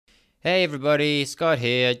Hey everybody, Scott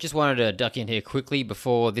here. Just wanted to duck in here quickly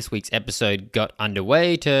before this week's episode got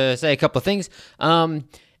underway to say a couple of things.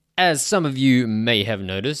 As some of you may have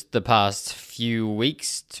noticed, the past few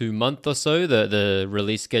weeks to month or so, the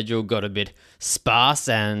release schedule got a bit sparse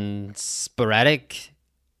and sporadic,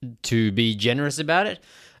 to be generous about it.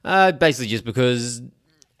 Basically just because,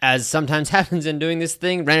 as sometimes happens in doing this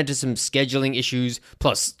thing, ran into some scheduling issues,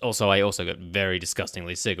 plus I also got very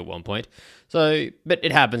disgustingly sick at one point. But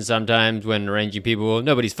it happens sometimes when arranging people,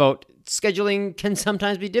 nobody's fault. Scheduling can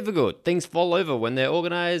sometimes be difficult. Things fall over when they're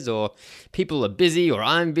organized, or people are busy, or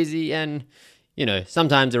I'm busy, and,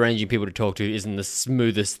 sometimes arranging people to talk to isn't the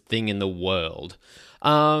smoothest thing in the world.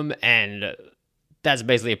 And that's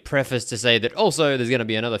basically a preface to say that also there's going to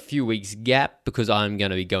be another few weeks gap because I'm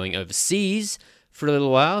going to be going overseas for a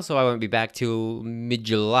little while, so I won't be back till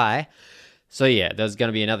mid-July. So yeah, there's going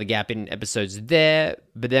to be another gap in episodes there,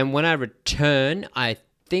 but then when I return, I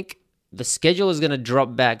think the schedule is going to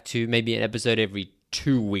drop back to maybe an episode every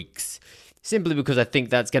 2 weeks, simply because I think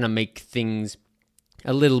that's going to make things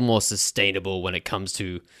a little more sustainable when it comes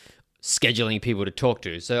to scheduling people to talk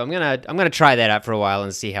to. So I'm gonna try that out for a while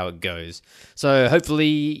and see how it goes. So hopefully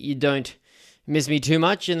you don't miss me too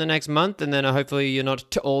much in the next month, and then hopefully you're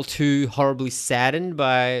not all too horribly saddened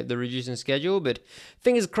by the reducing schedule, but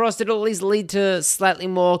fingers crossed it'll at least lead to slightly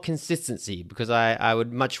more consistency, because I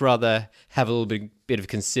would much rather have a little bit of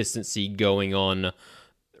consistency going on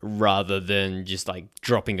rather than just like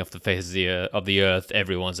dropping off the face of the earth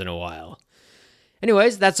every once in a while.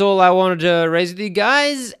 Anyways, that's all I wanted to raise with you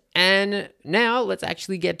guys, and now let's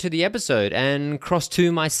actually get to the episode and cross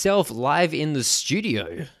to myself live in the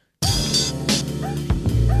studio.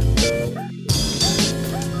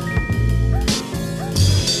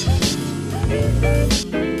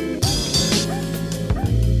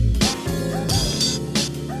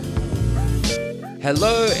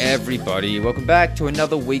 Hello everybody, welcome back to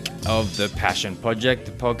another week of The Passion Project,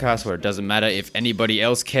 the podcast where it doesn't matter if anybody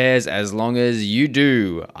else cares as long as you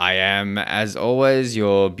do. I am, as always,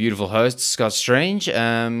 your beautiful host, Scott Strange,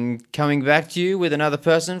 coming back to you with another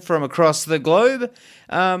person from across the globe.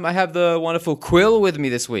 I have the wonderful Quill with me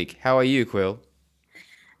this week. How are you, Quill?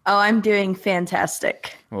 Oh, I'm doing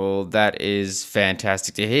fantastic. Well, that is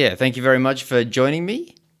fantastic to hear. Thank you very much for joining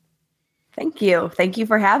me. Thank you. Thank you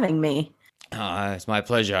for having me. It's my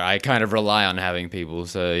pleasure. I kind of rely on having people,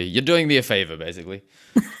 so you're doing me a favor, basically.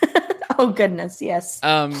 Oh, goodness, yes.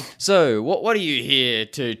 So what are you here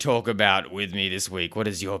to talk about with me this week? What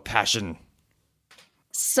is your passion?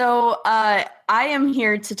 So I am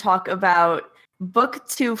here to talk about book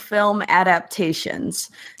to film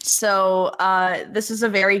adaptations. So this is a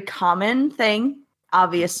very common thing,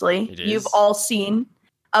 obviously. It is. You've all seen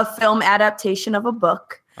a film adaptation of a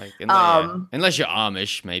book. Unless you're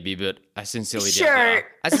Amish, maybe, but I sincerely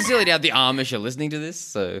doubt the Amish are listening to this.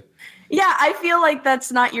 So yeah, I feel like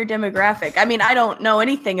that's not your demographic. I mean, I don't know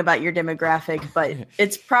anything about your demographic, but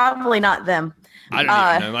it's probably not them. I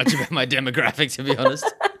don't even know much about my demographic, to be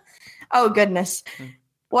honest. Oh goodness,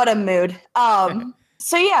 what a mood.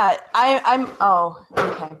 So yeah, I'm. Oh,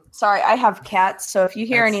 okay. Sorry, I have cats, so if you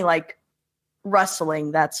hear any like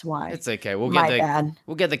rustling, that's why. It's okay. We'll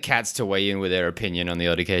get the cats to weigh in with their opinion on the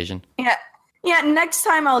odd occasion. Yeah. Next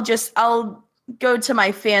time I'll go to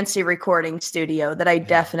my fancy recording studio that I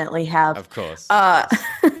definitely have. Of course.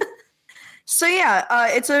 So yeah,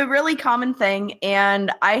 it's a really common thing,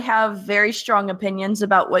 and I have very strong opinions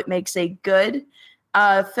about what makes a good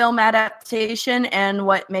film adaptation and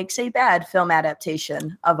what makes a bad film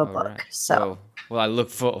adaptation of a book. Right. So well, I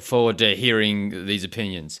look forward to hearing these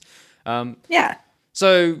opinions. Yeah.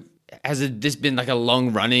 So this been like a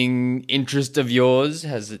long-running interest of yours?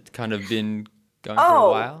 Has it kind of been going for a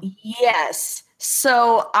while? Yes.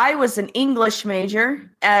 So I was an English major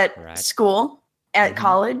at school, at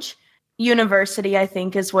college. University, I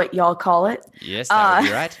think, is what y'all call it. Yes, that would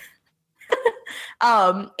be right.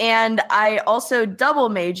 And I also double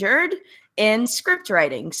majored in script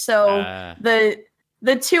writing. So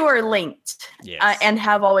the two are linked. Yes. And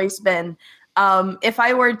have always been. If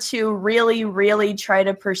I were to really, really try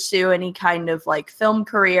to pursue any kind of like film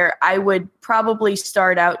career, I would probably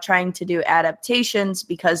start out trying to do adaptations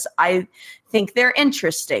because I think they're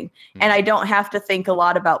interesting and I don't have to think a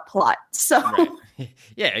lot about plot. So right.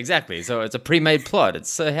 Yeah, exactly. So it's a pre-made plot.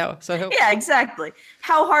 It's so helpful. Yeah, exactly.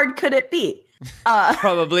 How hard could it be?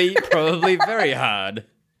 Probably very hard.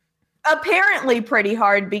 Apparently pretty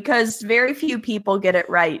hard because very few people get it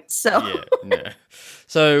right. So yeah.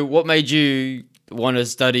 So what made you want to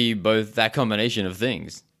study both that combination of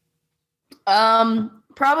things?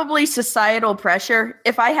 Probably societal pressure.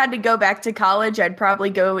 If I had to go back to college, I'd probably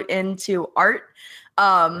go into art.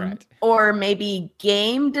 or maybe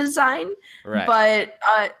game design. Right.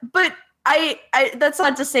 But I that's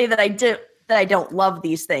not to say that I don't love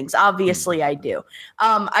these things. Obviously, I do.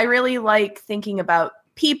 I really like thinking about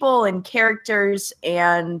people and characters,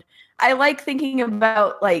 and I like thinking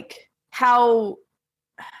about like how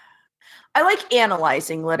I like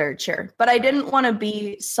analyzing literature, but I didn't want to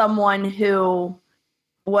be someone who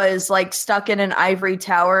was like stuck in an ivory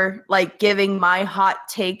tower, like giving my hot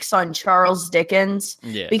takes on Charles Dickens,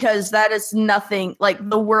 because that is nothing, like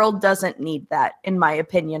the world doesn't need that, in my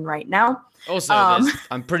opinion, right now. Also,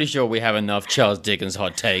 I'm pretty sure we have enough Charles Dickens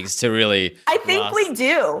hot takes to really. I think we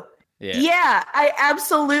do. Yeah, I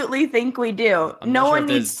absolutely think we do. No one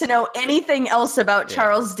needs to know anything else about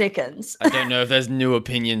Charles Dickens. I don't know if there's new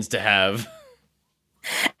opinions to have.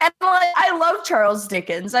 And like, I love Charles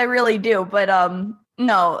Dickens, I really do, but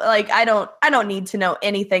no, like I don't need to know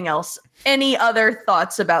anything else, any other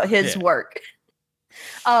thoughts about his work.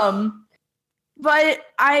 But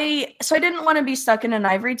I didn't want to be stuck in an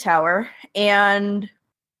ivory tower, and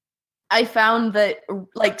I found that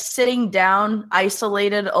like sitting down,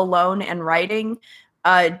 isolated, alone, and writing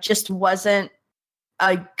just wasn't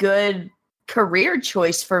a good career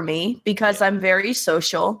choice for me, because I'm very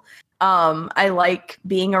social. I like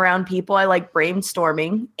being around people. I like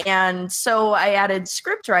brainstorming. And so I added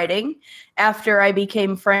script writing after I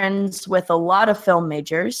became friends with a lot of film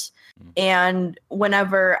majors. And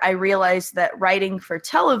whenever I realized that writing for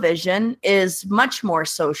television is much more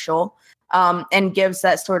social, and gives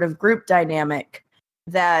that sort of group dynamic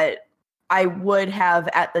that I would have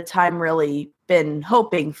at the time really been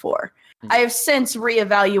hoping for. I have since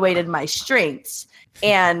reevaluated my strengths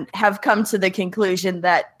and have come to the conclusion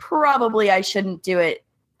that probably I shouldn't do it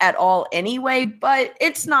at all anyway, but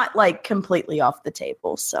it's not like completely off the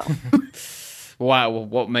table. So, Wow,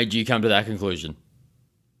 what made you come to that conclusion?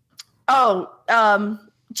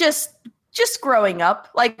 Just growing up.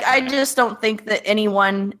 Like, I just don't think that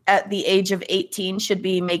anyone at the age of 18 should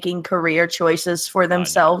be making career choices for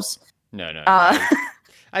themselves. No.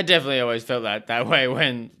 I definitely always felt that way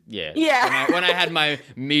when I had my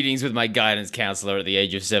meetings with my guidance counselor at the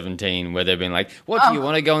age of 17, where they've been like, what do you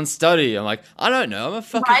want to go and study? I'm like, I don't know. I'm a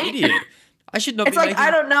fucking idiot. I should not be making... I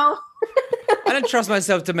don't know. I don't trust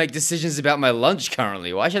myself to make decisions about my lunch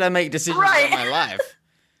currently. Why should I make decisions about my life?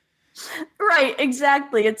 Right,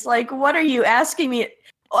 exactly. It's like, what are you asking me?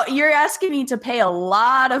 You're asking me to pay a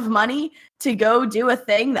lot of money to go do a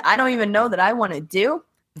thing that I don't even know that I want to do?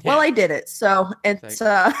 Well, I did it, so it's...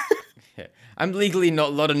 I'm legally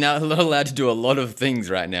not allowed to do a lot of things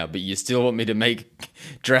right now, but you still want me to make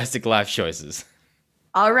drastic life choices.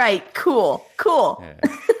 All right, cool. Yeah.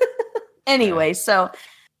 Anyway, so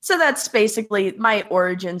that's basically my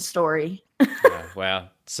origin story. Wow,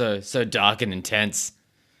 so dark and intense.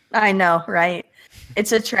 I know, right?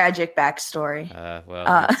 It's a tragic backstory.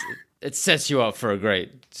 It sets you up for a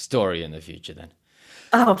great story in the future then.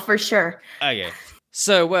 Oh, for sure. Okay.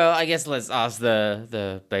 So, well, I guess let's ask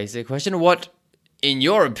the basic question. What, in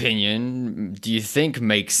your opinion, do you think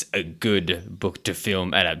makes a good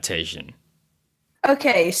book-to-film adaptation?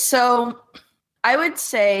 Okay, so I would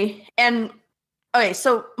say,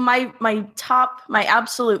 so my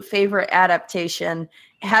absolute favorite adaptation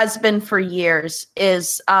has been for years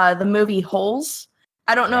is the movie Holes.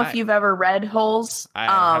 I don't know if you've ever read Holes.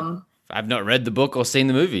 I've not read the book or seen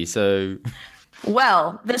the movie, so...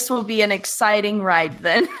 Well, this will be an exciting ride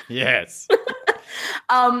then. Yes.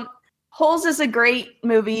 Holes is a great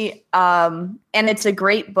movie, and it's a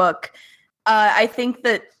great book. I think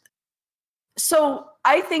that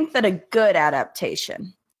a good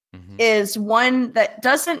adaptation is one that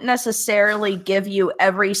doesn't necessarily give you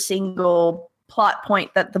every single plot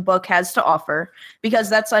point that the book has to offer, because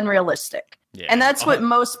that's unrealistic. Yeah. And that's what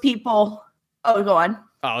most people... Oh, go on.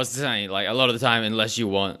 I was saying, like, a lot of the time, unless you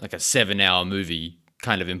want, like, a 7-hour movie,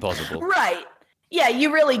 kind of impossible. Right. Yeah,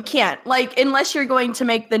 you really can't. Like, unless you're going to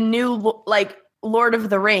make the new, like, Lord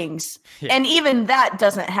of the Rings. Yeah. And even that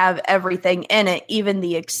doesn't have everything in it, even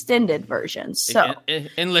the extended version. So,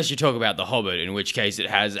 unless you talk about The Hobbit, in which case it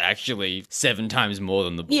has actually 7 times more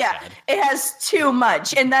than the book had. It has too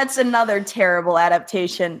much, and that's another terrible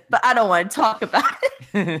adaptation, but I don't want to talk about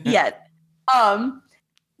it yet.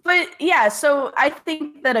 But yeah, so I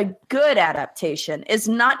think that a good adaptation is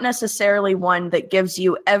not necessarily one that gives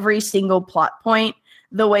you every single plot point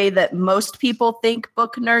the way that most people think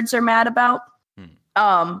book nerds are mad about.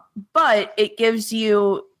 But it gives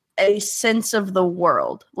you a sense of the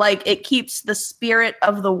world. Like, it keeps the spirit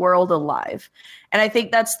of the world alive. And I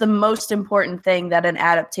think that's the most important thing that an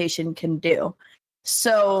adaptation can do.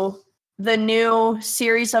 So the new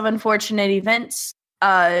series of unfortunate events,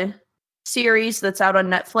 series that's out on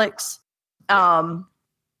Netflix.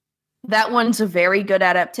 That one's a very good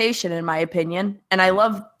adaptation, in my opinion. And I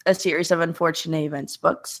love a series of unfortunate events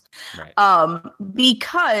books. Right.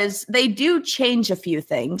 Because they do change a few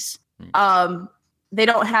things. They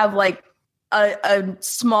don't have like a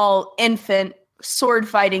small infant sword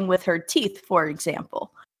fighting with her teeth, for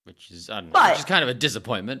example. Which is, I don't know, which is kind of a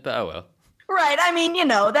disappointment, but oh well. Right. I mean,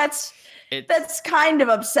 that's kind of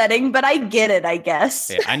upsetting, but I get it, I guess.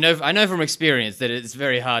 Yeah, I know from experience that it's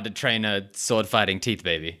very hard to train a sword fighting teeth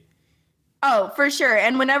baby. Oh, for sure.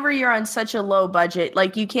 And whenever you're on such a low budget,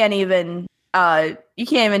 like you can't even do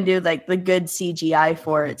like the good CGI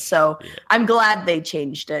for it. So yeah. I'm glad they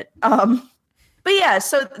changed it. But yeah,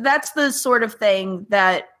 so that's the sort of thing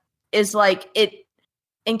that is like, it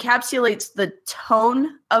encapsulates the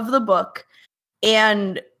tone of the book,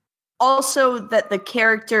 and also that the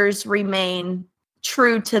characters remain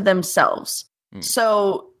true to themselves.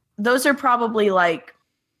 So those are probably like,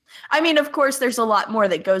 I mean, of course, there's a lot more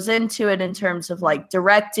that goes into it in terms of like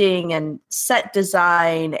directing and set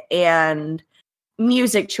design and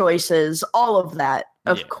music choices. All of that,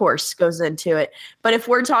 of course, goes into it. But if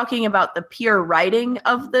we're talking about the pure writing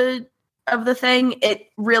of the thing, it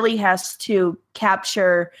really has to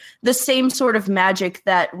capture the same sort of magic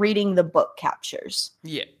that reading the book captures.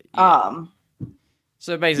 Yeah.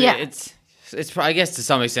 So basically, it's I guess to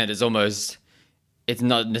some extent it's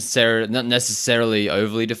not necessarily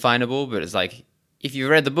overly definable, but it's like if you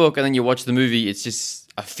read the book and then you watch the movie, it's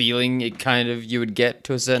just a feeling you would get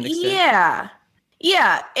to a certain extent.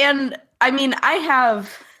 Yeah, and I mean, I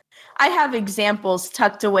have examples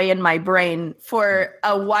tucked away in my brain for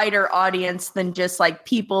a wider audience than just like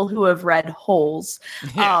people who have read Holes.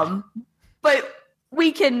 Yeah. But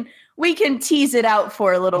we can tease it out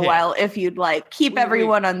for a little while if you'd like. Keep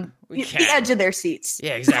everyone on the edge of their seats.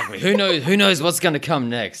 Yeah, exactly. Who knows what's going to come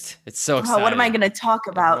next? It's so exciting. What am I going to talk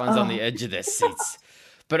about? Everyone's on the edge of their seats.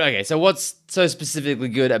 But okay, so what's so specifically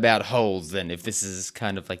good about Holes then, if this is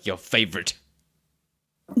kind of like your favorite?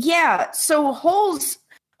 Yeah, so Holes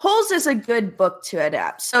is a good book to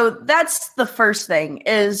adapt. So that's the first thing,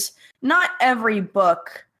 is not every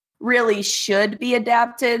book really should be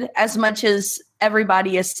adapted, as much as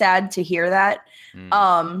everybody is sad to hear that.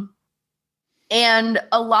 And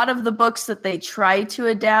a lot of the books that they try to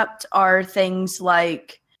adapt are things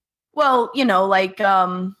like, well, like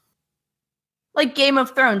Game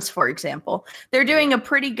of Thrones, for example. They're doing a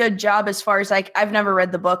pretty good job as far as like, I've never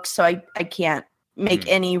read the book, so I can't make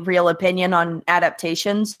any real opinion on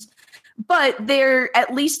adaptations. But they're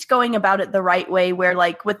at least going about it the right way, where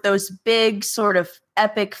like with those big sort of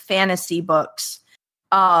epic fantasy books,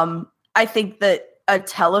 I think that a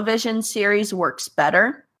television series works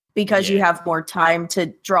better because you have more time to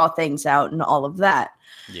draw things out and all of that.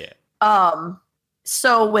 Yeah.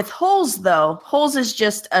 So with Holes, though, Holes is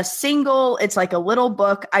just it's like a little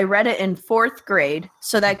book. I read it in 4th grade,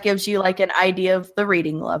 so that gives you like an idea of the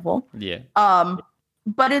reading level. Yeah.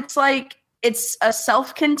 But it's a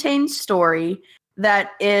self-contained story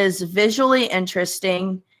that is visually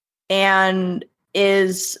interesting and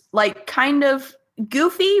is like kind of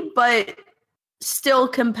goofy, but still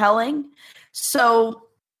compelling. So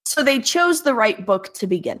they chose the right book to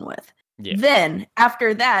begin with. Yeah. Then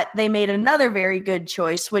after that, they made another very good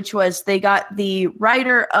choice, which was they got the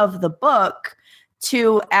writer of the book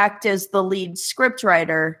to act as the lead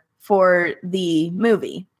scriptwriter for the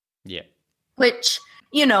movie. Yeah. Which,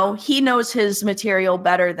 he knows his material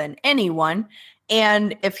better than anyone.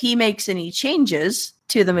 And if he makes any changes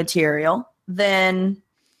to the material, then...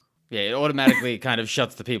 Yeah, it automatically kind of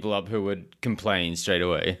shuts the people up who would complain straight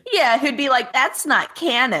away. Yeah, who'd be like, that's not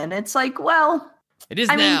canon. It's like, well... It is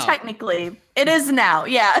now. I mean, technically, it is now,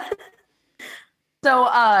 yeah. So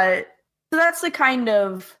that's the kind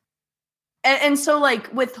of... And so,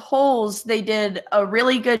 like, with Holes, they did a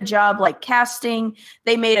really good job, like, casting.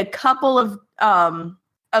 They made a couple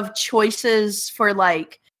of choices for,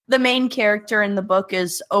 like, the main character in the book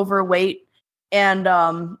is overweight. And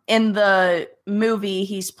in the movie,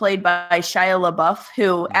 he's played by Shia LaBeouf,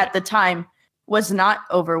 who at the time was not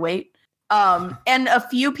overweight. And a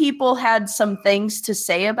few people had some things to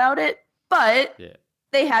say about it, but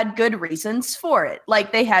they had good reasons for it.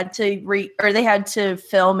 Like they had to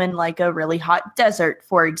film in like a really hot desert,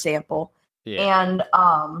 for example. Yeah.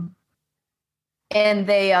 And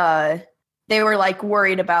they were like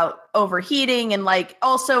worried about overheating, and like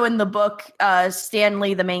also in the book,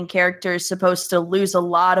 Stanley, the main character, is supposed to lose a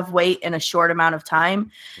lot of weight in a short amount of time.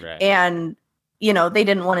 Right. And they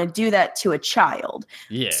didn't want to do that to a child.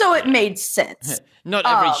 Yeah. So it made sense. Not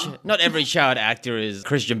every child actor is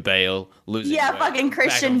Christian Bale losing weight. Fucking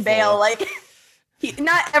Christian Bale. Like,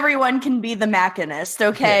 Not everyone can be the machinist,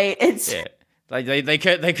 okay? Yeah. Like they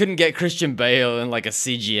couldn't get Christian Bale in like a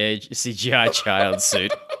CGI child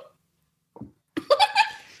suit.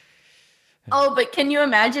 Oh, but can you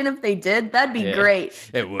imagine if they did? That'd be great.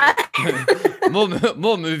 It would.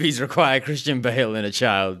 more movies require Christian Bale in a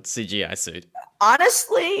child CGI suit.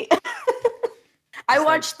 Honestly, I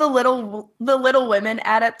watched the Little Women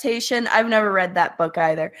adaptation. I've never read that book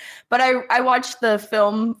either, but I watched the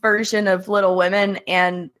film version of Little Women,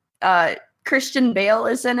 and Christian Bale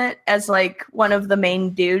is in it as like one of the main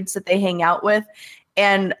dudes that they hang out with.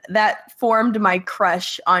 And that formed my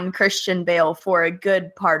crush on Christian Bale for a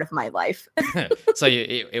good part of my life. So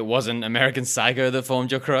it wasn't American Psycho that formed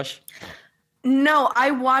your crush? No,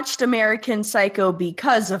 I watched American Psycho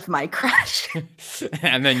because of my crush.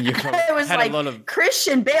 And then you I was had like, a lot of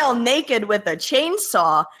Christian Bale naked with a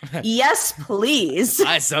chainsaw. Yes, please.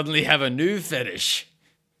 I suddenly have a new fetish.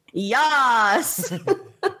 Yes.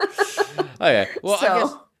 Okay. Well, I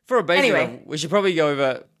guess for a basic anyway, we should probably go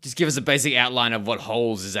over, just give us a basic outline of what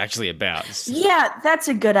Holes is actually about. Yeah, that's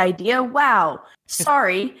a good idea. Wow.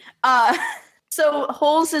 Sorry. So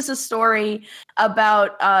Holes is a story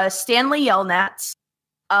about Stanley Yelnats,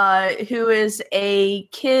 who is a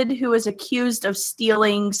kid who is accused of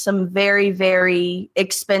stealing some very, very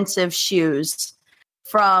expensive shoes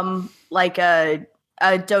from like a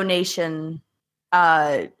donation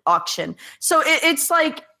auction. So it's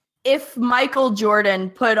like if Michael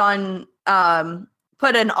Jordan put an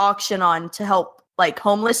auction on to help like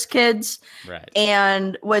homeless kids, right,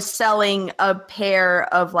 and was selling a pair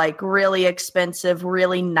of like really expensive,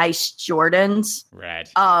 really nice Jordans. Right.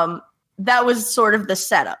 That was sort of the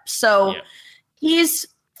setup. So he's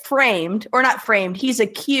he's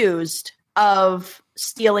accused of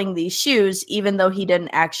stealing these shoes, even though he didn't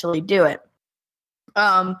actually do it.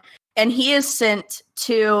 And he is sent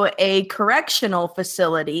to a correctional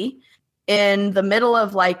facility in the middle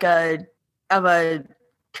of like a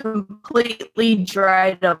completely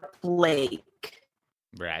dried up lake.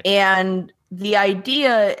 Right. And the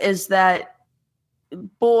idea is that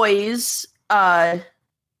boys,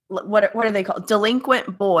 what are they called?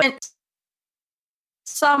 Delinquent boys.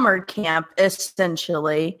 Summer camp,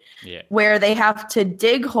 essentially, where they have to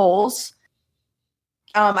dig holes.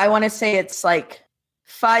 I want to say it's like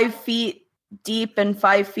 5 feet deep and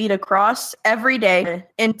 5 feet across every day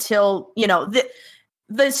until,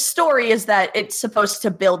 the story is that it's supposed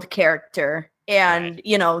to build character and,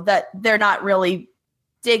 that they're not really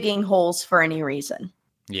digging holes for any reason.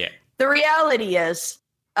 Yeah. The reality is,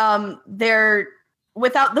 they're,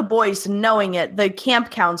 without the boys knowing it, the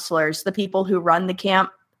camp counselors, the people who run the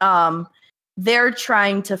camp, they're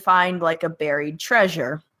trying to find like a buried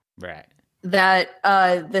treasure. Right. That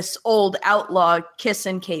this old outlaw,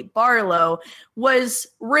 Kissin' Kate Barlow, was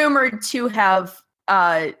rumored to have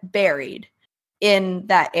buried in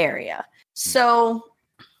that area. So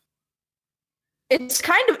it's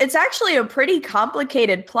actually a pretty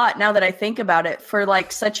complicated plot now that I think about it for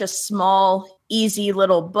like such a small, easy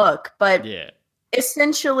little book. But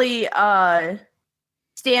essentially,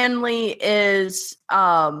 Stanley is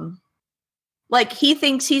like, he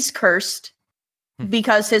thinks he's cursed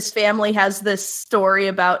because his family has this story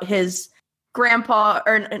about his grandpa,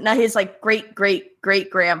 or not, his like great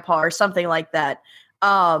grandpa or something like that,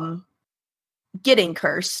 getting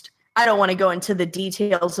cursed. I don't want to go into the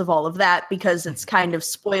details of all of that because it's kind of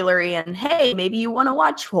spoilery, and hey, maybe you want to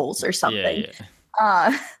watch Holes or something.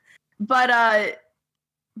 But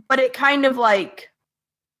it kind of like,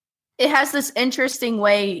 it has this interesting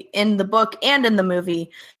way in the book and in the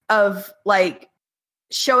movie of like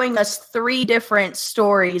showing us 3 different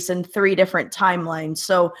stories and 3 different timelines.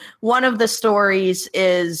 So one of the stories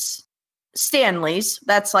is Stanley's.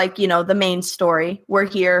 That's like, the main story. We're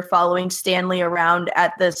here following Stanley around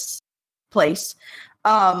at this place.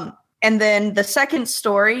 And then the second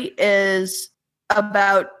story is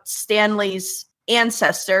about Stanley's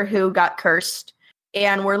ancestor who got cursed,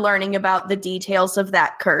 and we're learning about the details of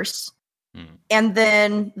that curse. And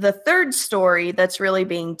then the third story that's really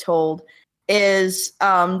being told is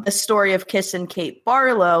the story of Kissin' Kate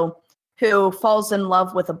Barlow, who falls in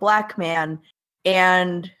love with a black man,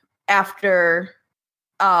 and after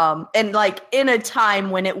and like in a time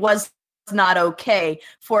when it was not okay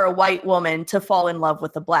for a white woman to fall in love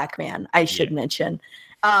with a black man, I should mention.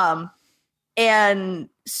 And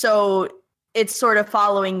so it's sort of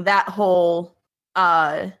following that whole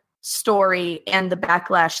story and the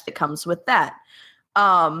backlash that comes with that.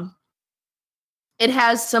 It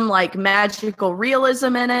has some like magical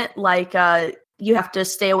realism in it, like you have to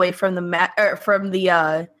stay away from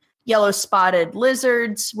the yellow spotted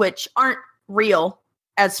lizards, which aren't real.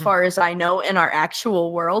 as far as I know, in our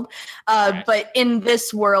actual world. Right. But in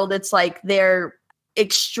this world, it's like they're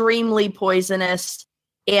extremely poisonous,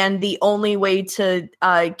 and the only way to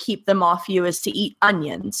keep them off you is to eat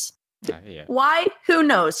onions. Yeah. Why? Who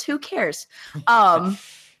knows? Who cares?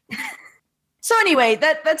 So anyway,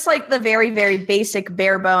 that's like the very, very basic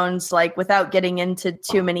bare bones, like without getting into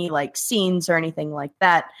too many like scenes or anything like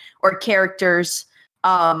that, or characters.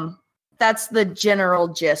 That's the general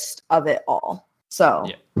gist of it all. So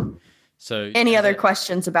Yeah. So any other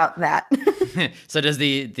questions about that? So does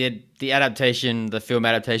the adaptation, the film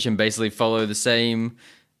adaptation, basically follow the same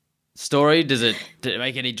story? Did it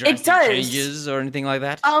make any drastic changes or anything like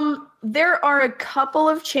that? There are a couple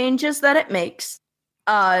of changes that it makes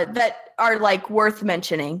that are like worth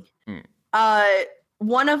mentioning.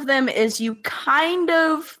 One of them is you kind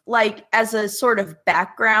of like, as a sort of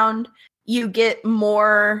background, you get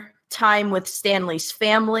more time with Stanley's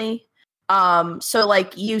family. So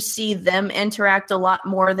like you see them interact a lot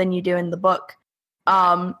more than you do in the book.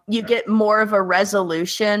 You get more of a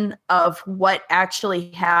resolution of what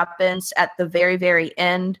actually happens at the very, very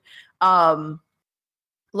end.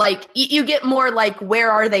 Like you get more like,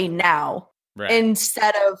 where are they now? Right.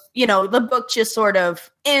 Instead of, the book just sort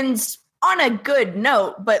of ends on a good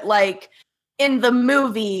note, but like in the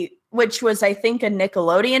movie, which was, I think, a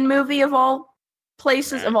Nickelodeon movie of all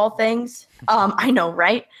places, of all things. I know,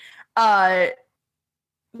 right?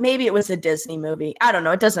 Maybe it was a Disney movie. I don't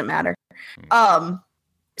know. It doesn't matter.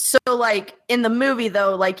 So like in the movie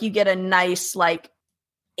though, like you get a nice like,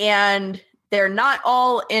 and they're not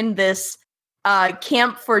all in this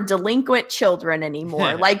camp for delinquent children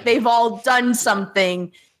anymore. Like they've all done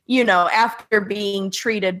something, after being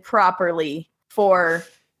treated properly for,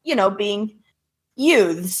 being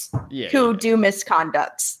youths who do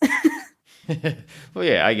misconducts. Well,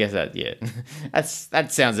 yeah, I guess that,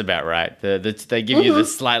 that sounds about right. They give you the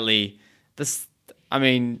slightly,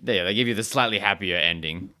 they give you the slightly happier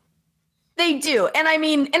ending. They do. And I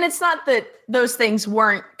mean, and it's not that those things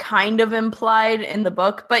weren't kind of implied in the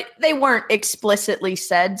book, but they weren't explicitly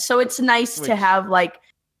said. So it's nice to have like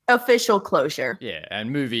official closure. Yeah.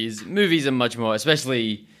 And movies are much more,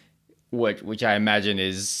 especially which I imagine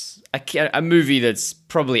is a movie that's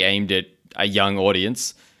probably aimed at a young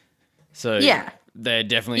audience. So they're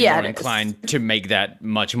definitely more inclined to make that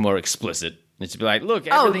much more explicit. It's to be like, look,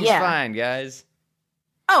 everything's fine, guys.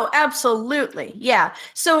 Oh, absolutely. Yeah.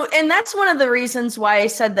 So, and that's one of the reasons why I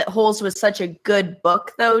said that Holes was such a good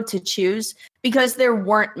book, though, to choose, because there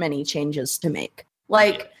weren't many changes to make.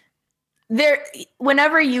 Like,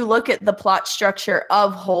 whenever you look at the plot structure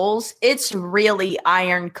of Holes, it's really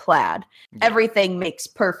ironclad. Yeah. Everything makes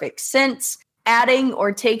perfect sense. Adding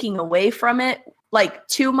or taking away from it, like,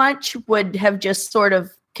 too much would have just sort of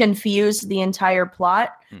confused the entire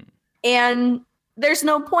plot. And there's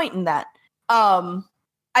no point in that.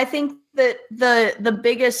 I think that the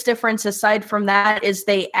biggest difference aside from that is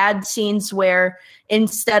they add scenes where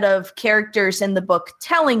instead of characters in the book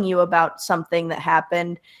telling you about something that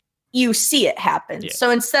happened, you see it happen. Yeah. So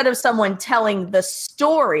instead of someone telling the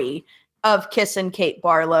story of Kiss and Kate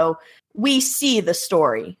Barlow, we see the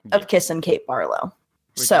story of Kiss and Kate Barlow.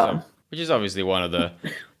 Which is obviously one of the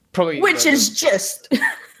probably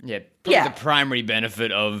the primary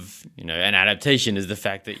benefit of an adaptation is the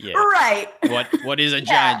fact that what is a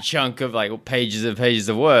giant chunk of like pages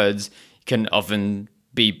of words can often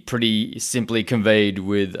be pretty simply conveyed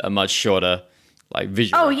with a much shorter like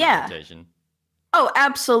visual representation. Oh,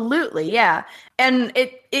 absolutely, yeah. And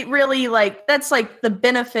it really like that's like the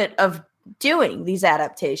benefit of doing these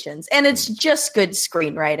adaptations, and it's just good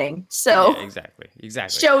screenwriting. So exactly.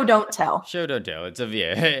 Show don't tell. It's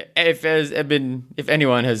if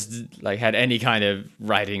anyone has like had any kind of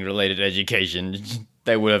writing related education,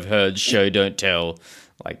 they would have heard show don't tell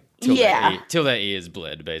like till their ears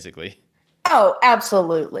bled, basically. Oh,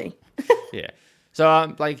 absolutely. Yeah.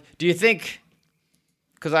 So do you think?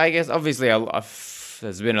 Because I guess obviously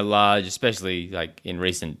there's been a large, especially like in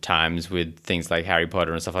recent times with things like Harry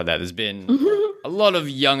Potter and stuff like that, there's been a lot of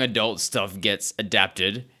young adult stuff gets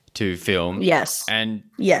adapted to film. Yes. And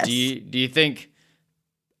do you think,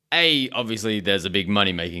 obviously there's a big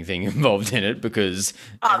money-making thing involved in it because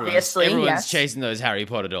everyone's chasing those Harry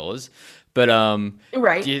Potter dollars. But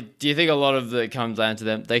do you think a lot of it comes down to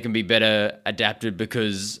them? They can be better adapted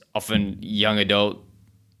because often young adult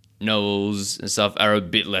novels and stuff are a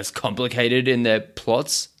bit less complicated in their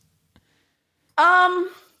plots?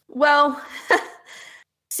 Well,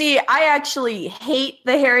 see, I actually hate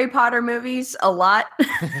the Harry Potter movies a lot.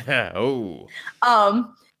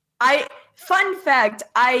 Fun fact,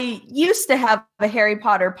 I used to have a Harry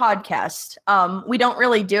Potter podcast. We don't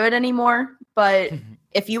really do it anymore, but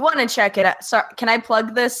if you want to check it out, sorry, can I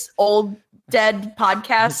plug this old dead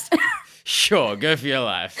podcast? Sure, go for your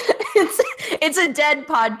life. It's a dead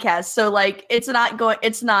podcast, so like it's not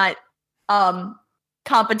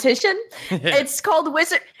competition. It's called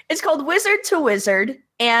Wizard to Wizard,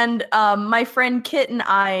 and my friend Kit and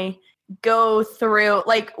I go through,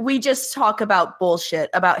 like, we just talk about bullshit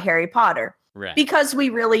about Harry Potter. Right. Because we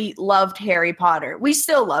really loved Harry Potter. We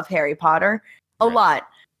still love Harry Potter a lot.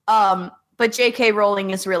 But J.K. Rowling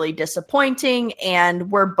is really disappointing,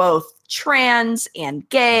 and we're both trans and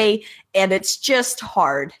gay, and it's just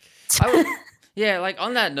hard. Yeah, like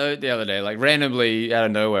on that note the other day, like randomly out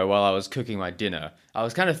of nowhere while I was cooking my dinner, I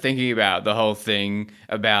was kind of thinking about the whole thing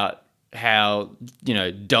about how,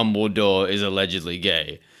 Dumbledore is allegedly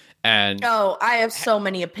gay. And I have so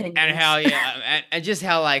many opinions. And how, and just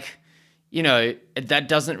how, like, that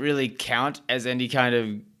doesn't really count as any kind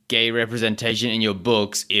of gay representation in your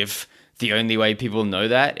books if the only way people know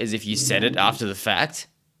that is if you said it after the fact.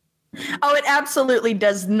 Oh, it absolutely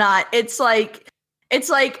does not. It's like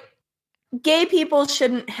gay people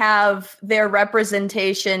shouldn't have their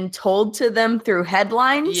representation told to them through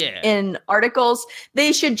headlines in articles.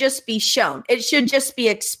 They should just be shown. It should just be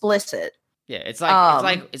explicit. Yeah, it's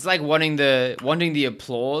like wanting the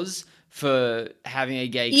applause for having a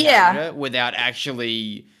gay character without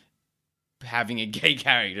actually having a gay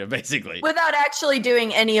character, basically. Without actually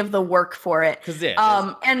doing any of the work for it.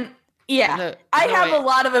 I have a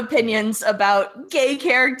lot of opinions about gay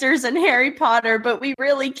characters in Harry Potter, but we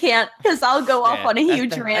really can't, because I'll go off on a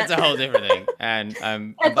huge rant. That's a whole different thing. And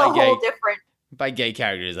that's a whole different. By gay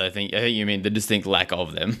characters, I think you mean the distinct lack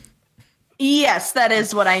of them. Yes, that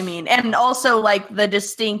is what I mean. And also like the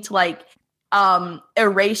distinct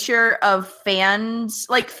erasure of fans.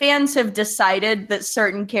 Like fans have decided that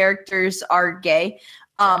certain characters are gay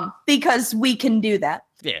because we can do that.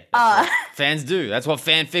 Yeah, that's what fans do. That's what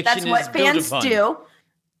fan fiction is. That's what fans do.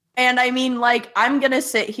 And I mean, like, I'm going to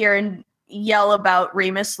sit here and yell about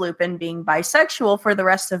Remus Lupin being bisexual for the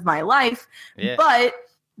rest of my life. Yeah. But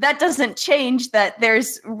that doesn't change that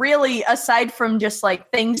there's really, aside from just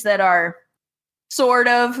like things that are sort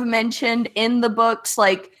of mentioned in the books,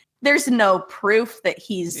 like there's no proof that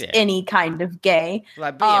he's any kind of gay.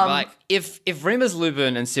 Like, if Remus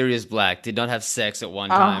Lupin and Sirius Black did not have sex at one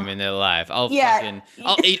time in their life, I'll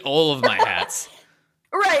eat all of my hats.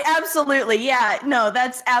 Right, absolutely. Yeah, no,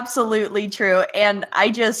 that's absolutely true. And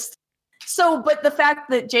but the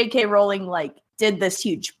fact that J.K. Rowling like did this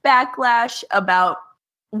huge backlash about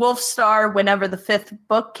Wolfstar whenever the 5th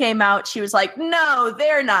book came out, she was like, no,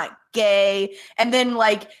 they're not gay, and then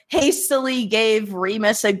like hastily gave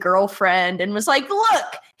Remus a girlfriend and was like,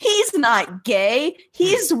 look, he's not gay,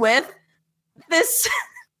 he's with this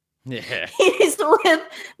he's with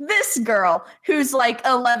this girl who's like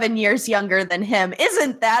 11 years younger than him.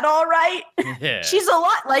 Isn't that all right? She's a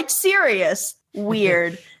lot like Sirius.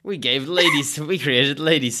 Weird. we created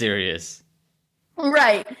Lady Sirius.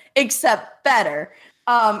 Right, except better.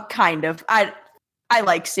 Kind of. I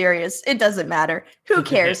like Sirius. It doesn't matter. Who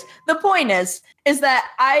cares? The point is that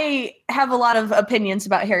I have a lot of opinions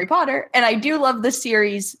about Harry Potter, and I do love the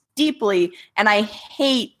series deeply, and I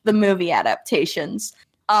hate the movie adaptations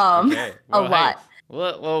a lot. Hey,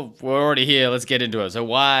 well, we're already here. Let's get into it. So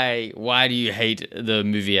why do you hate the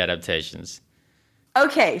movie adaptations?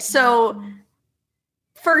 Okay, so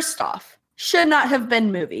first off, should not have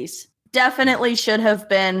been movies. Definitely should have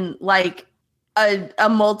been like a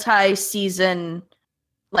multi-season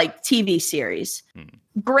like TV series.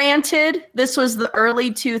 Granted, this was the early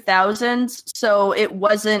 2000s, so it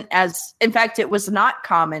wasn't in fact, it was not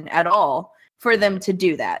common at all for them to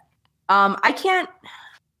do that. I can't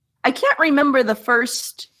remember the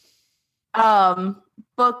first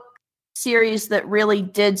book series that really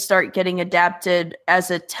did start getting adapted as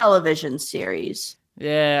a television series.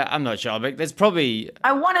 Yeah, I'm not sure, but there's probably...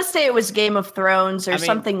 I want to say it was Game of Thrones or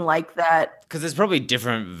something like that. Because there's probably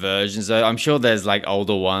different versions, though. I'm sure there's like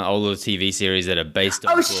older TV series that are based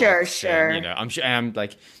on books. Sure. And, I'm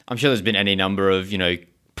sure there's been any number of,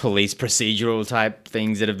 police procedural type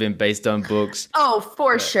things that have been based on books. Oh,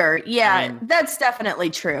 for sure. Yeah, that's definitely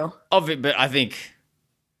true. But I think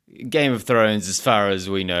Game of Thrones, as far as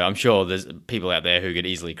we know, I'm sure there's people out there who could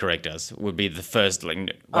easily correct us, would be the first, one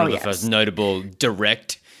of the first notable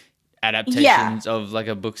direct adaptations of like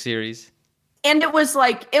a book series. And it was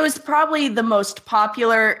probably the most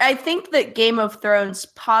popular. I think that Game of Thrones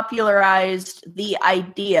popularized the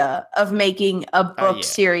idea of making a book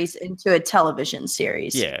series into a television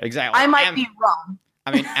series. Yeah, exactly. I might be wrong.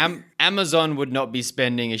 I mean, Amazon would not be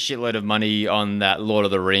spending a shitload of money on that Lord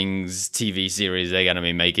of the Rings TV series they're going to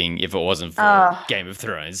be making if it wasn't for Game of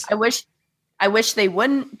Thrones. I wish they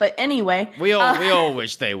wouldn't, but anyway. We all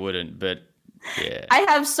wish they wouldn't, but yeah. I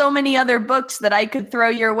have so many other books that I could throw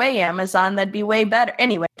your way, Amazon, that'd be way better.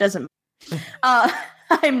 Anyway, it doesn't matter.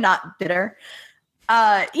 I'm not bitter.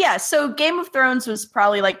 Yeah, so Game of Thrones was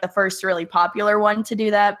probably like the first really popular one to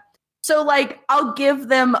do that. So like I'll give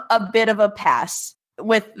them a bit of a pass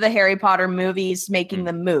with the Harry Potter movies making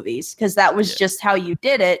them movies, because that was just how you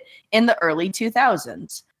did it in the early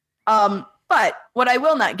 2000s. But what I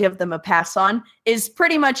will not give them a pass on is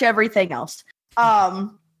pretty much everything else.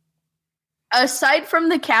 Aside from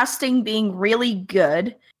the casting being really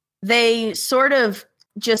good, they sort of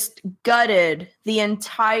just gutted the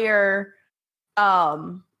entire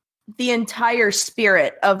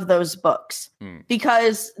spirit of those books,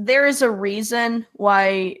 because there is a reason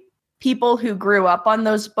why people who grew up on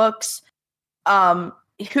those books,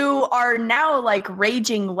 who are now like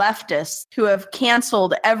raging leftists who have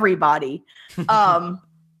canceled everybody.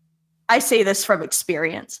 I say this from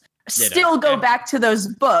experience. Still go back to those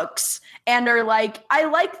books and are like, I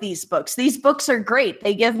like these books. These books are great.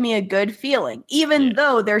 They give me a good feeling, even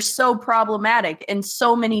though they're so problematic in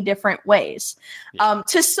so many different ways,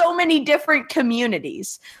 to so many different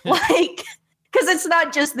communities. Like, because it's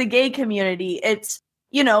not just the gay community. It's,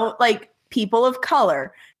 you know, like people of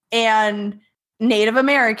color and Native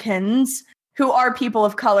Americans who are people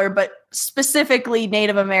of color, but specifically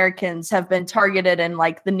Native Americans have been targeted in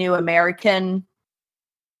like the new American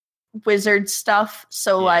wizard stuff.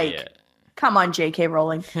 So come on, JK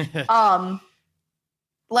Rowling.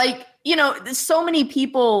 Like, you know, so many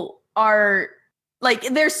people are like,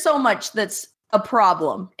 there's so much that's a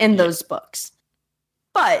problem in those books,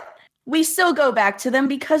 but we still go back to them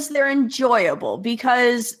because they're enjoyable,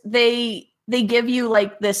 because they give you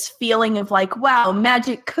like this feeling of like, wow,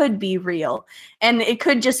 magic could be real. And it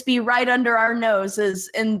could just be right under our noses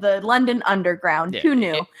in the London Underground. Who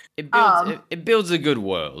knew? It builds a good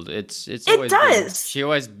world. It does. She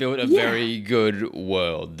always built a very good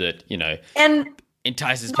world that, you know, and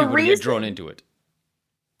entices people to get drawn into it.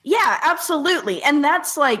 Yeah, absolutely. And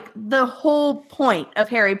that's like the whole point of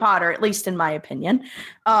Harry Potter, at least in my opinion.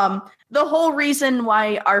 The whole reason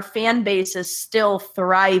why our fan base is still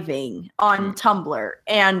thriving on Tumblr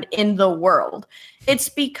and in the world. It's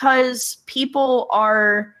because people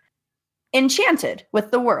are enchanted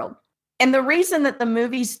with the world. And the reason that the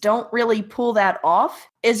movies don't really pull that off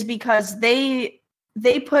is because they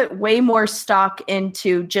put way more stock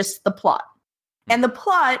into just the plot. And the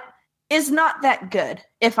plot is not that good,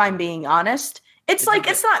 if I'm being honest. It's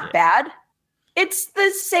not bad. It's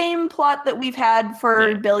the same plot that we've had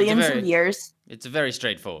for billions of years. It's a very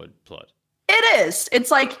straightforward plot. It is. It's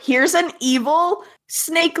like, here's an evil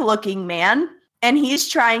snake-looking man, and he's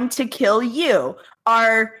trying to kill you.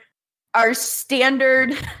 Our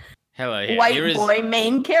standard white boy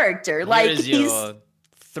main character. Like, he's your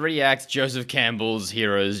 3-act Joseph Campbell's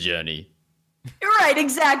hero's journey. Right,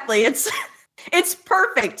 exactly. It's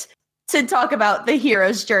perfect to talk about the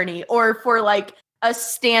hero's journey, or for like a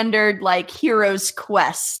standard like hero's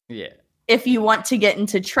quest. Yeah. If you want to get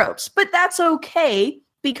into tropes. But that's okay,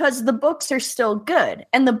 because the books are still good.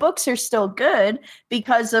 And the books are still good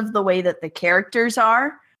because of the way that the characters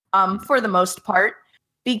are, for the most part,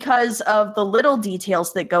 because of the little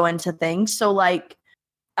details that go into things. So like,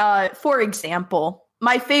 for example,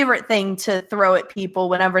 my favorite thing to throw at people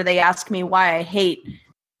whenever they ask me why I hate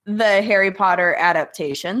the Harry Potter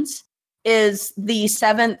adaptations is the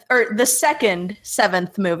second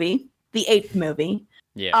 7th movie, the 8th movie,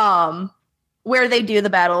 where they do the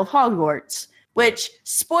Battle of Hogwarts, which,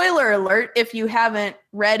 spoiler alert, if you haven't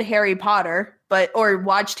read Harry Potter, or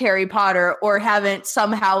watched Harry Potter, or haven't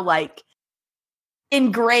somehow like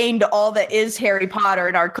ingrained all that is Harry Potter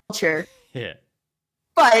in our culture. Yeah.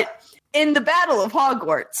 But in the Battle of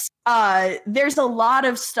Hogwarts, there's a lot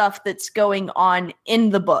of stuff that's going on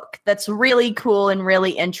in the book that's really cool and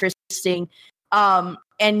really interesting.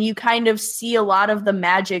 And you kind of see a lot of the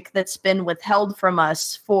magic that's been withheld from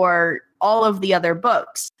us for all of the other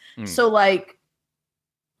books. So like,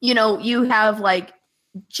 you know, you have like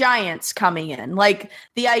giants coming in, like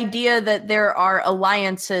the idea that there are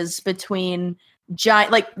alliances between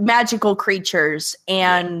like magical creatures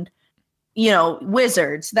and you know,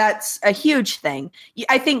 wizards. That's a huge thing.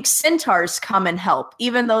 I think centaurs come and help,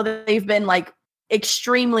 even though they've been like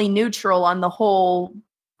extremely neutral on the whole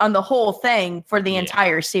thing for the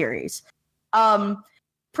entire series.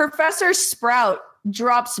 Professor Sprout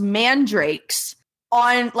drops mandrakes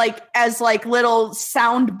on like as like little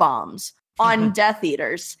sound bombs on Death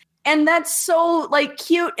Eaters. And that's so like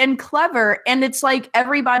cute and clever. And it's like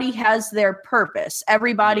everybody has their purpose.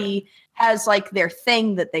 Everybody has like their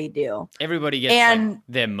thing that they do. Everybody gets like,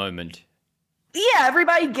 their moment. yeah,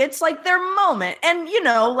 everybody gets like their moment. And, you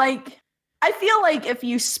know, like, I feel like if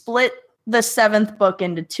you split the seventh book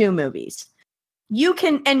into two movies, you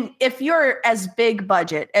can, and if you're as big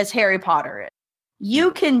budget as Harry Potter is,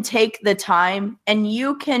 you can take the time and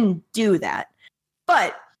you can do that.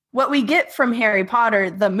 But what we get from Harry Potter,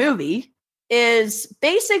 the movie, is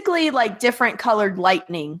basically like different colored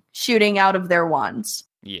lightning shooting out of their wands.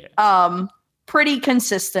 Yeah. Pretty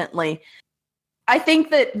consistently. I think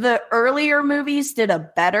that the earlier movies did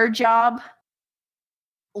a better job.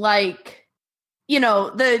 Like, you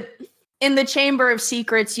know, in the Chamber of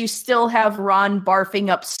Secrets, you still have Ron barfing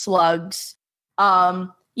up slugs.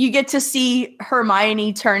 You get to see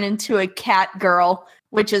Hermione turn into a cat girl,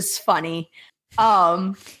 which is funny.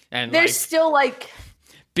 And there's like, still like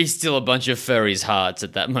be still a bunch of furries' hearts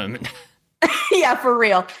at that moment. Yeah, for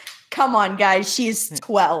real. Come on, guys. She's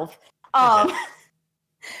 12. But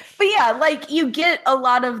yeah, like you get a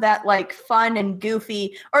lot of that like fun and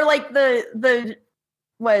goofy, or like the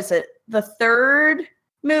what is it? The third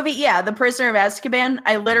movie? Yeah, The Prisoner of Azkaban.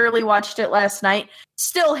 I literally watched it last night.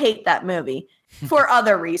 Still hate that movie for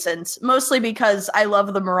other reasons. Mostly because I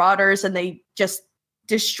love the Marauders and they just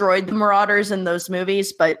destroyed the Marauders in those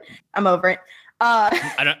movies, but I'm over it.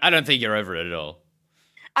 I don't think you're over it at all.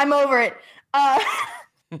 I'm over it.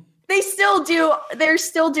 They're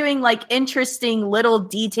still doing like interesting little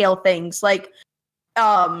detail things, like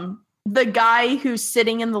the guy who's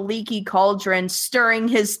sitting in the leaky cauldron stirring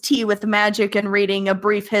his tea with magic and reading A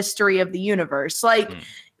Brief History of the Universe, like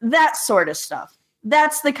that sort of stuff.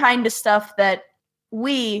 That's the kind of stuff that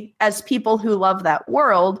we, as people who love that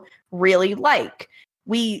world, really like.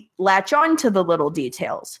 We latch on to the little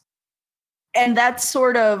details, and that's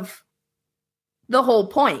sort of the whole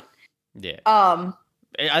point. Yeah. I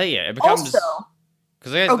think it becomes also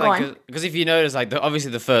because if you notice, like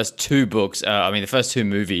obviously the first two books, the first two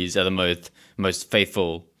movies are the most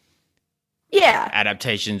faithful,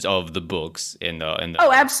 adaptations of the books in the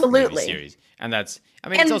absolutely movie series, and that's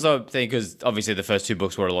it's also a thing because obviously the first two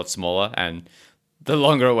books were a lot smaller, and the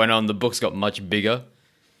longer it went on, the books got much bigger.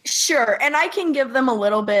 Sure, and I can give them a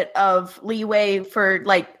little bit of leeway for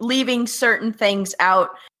like leaving certain things out.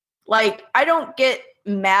 Like I don't get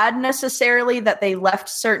mad necessarily that they left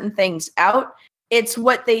certain things out. It's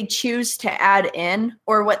what they choose to add in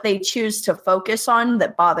or what they choose to focus on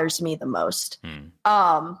that bothers me the most. And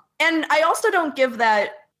I also don't give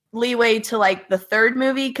that leeway to like the third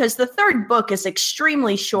movie because the third book is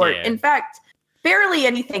extremely short. In fact, barely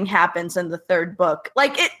anything happens in the third book.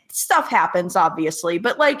 Like stuff happens obviously,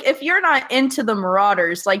 but like if you're not into the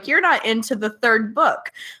Marauders, like you're not into the third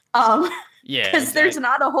book. Because there's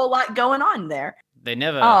not a whole lot going on there. They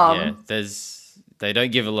never, they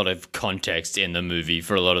don't give a lot of context in the movie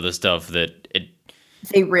for a lot of the stuff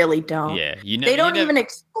they really don't. Yeah, they don't even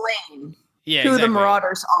explain who the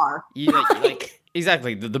Marauders are.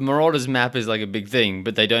 Exactly, the Marauders map is like a big thing,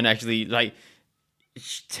 but they don't actually like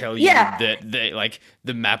tell you that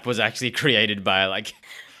the map was actually created by like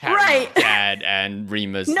Harry's dad and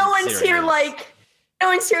Remus. No one's here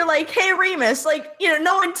like, hey Remus, like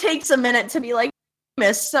no one takes a minute to be like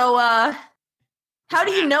Remus. So how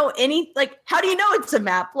do you know how do you know it's a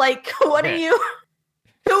map? Like, what are you?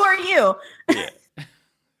 Who are you?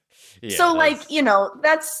 So like,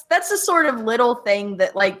 that's a sort of little thing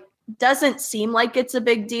that like doesn't seem like it's a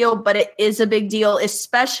big deal, but it is a big deal,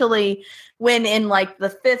 especially when in like the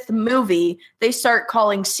fifth movie, they start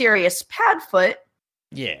calling Sirius Padfoot.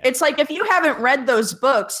 Yeah. It's like, if you haven't read those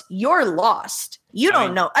books, you're lost. You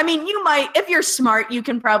don't know. I mean, you might, if you're smart, you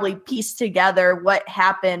can probably piece together what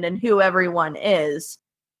happened and who everyone is.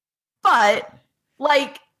 But,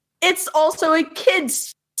 like, it's also a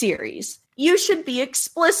kid's series. You should be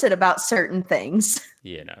explicit about certain things.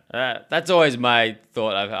 Yeah, no. That's always my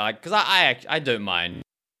thought. Because I don't mind.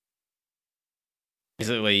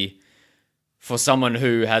 Basically, for someone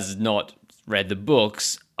who has not read the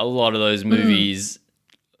books, a lot of those movies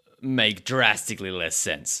make drastically less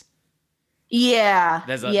sense. Yeah.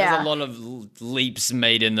 There's a lot of leaps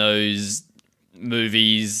made in those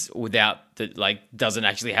movies without that, like, doesn't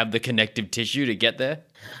actually have the connective tissue to get there.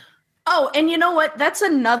 Oh, and you know what? That's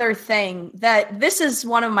another thing that this is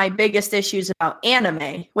one of my biggest issues about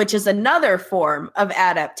anime, which is another form of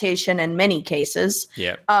adaptation in many cases.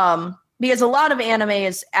 Yeah. Because a lot of anime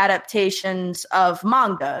is adaptations of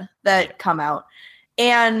manga that come out.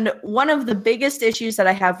 And one of the biggest issues that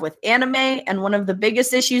I have with anime and one of the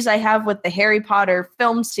biggest issues I have with the Harry Potter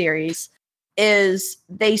film series is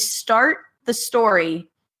they start the story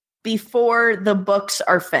before the books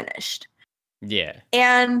are finished. Yeah.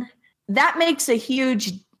 And that makes a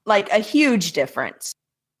huge difference.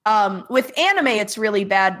 With anime, it's really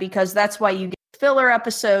bad because that's why you get filler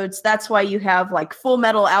episodes. That's why you have like Full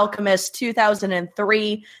Metal Alchemist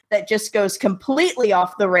 2003 that just goes completely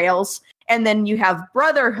off the rails. And then you have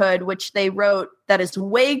Brotherhood, which they wrote that is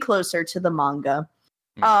way closer to the manga.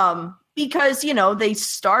 Because, you know, they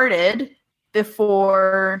started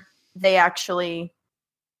before they actually,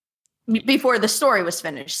 before the story was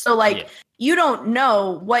finished. So, like, you don't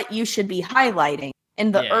know what you should be highlighting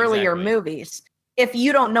in the earlier movies if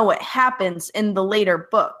you don't know what happens in the later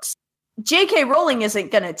books. J.K. Rowling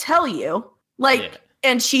isn't going to tell you, like,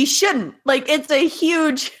 and she shouldn't. Like, it's a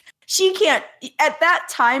huge... She can't, at that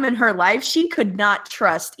time in her life, she could not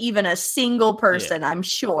trust even a single person, I'm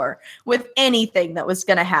sure, with anything that was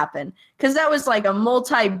going to happen. Because that was like a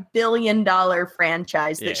multi-billion-dollar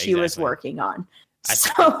franchise that she was working on.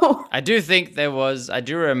 I do think I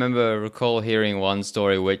do recall hearing one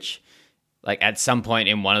story which, like, at some point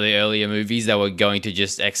in one of the earlier movies, they were going to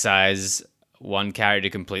just excise one character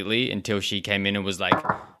completely until she came in and was like,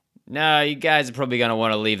 no, you guys are probably going to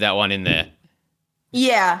want to leave that one in there.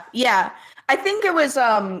 Yeah. I think it was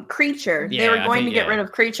Creature. They were going to get rid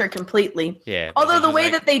of Creature completely. Yeah. Although the way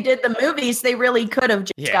that they did the movies, they really could have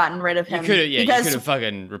just gotten rid of him. You could have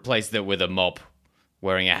fucking replaced it with a mop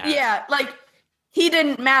wearing a hat. Yeah, like, he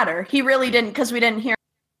didn't matter. He really didn't, because we didn't hear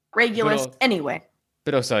Regulus anyway.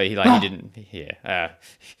 But also, he didn't.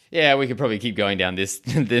 Yeah, we could probably keep going down this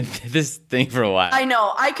thing for a while. I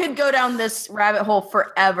know. I could go down this rabbit hole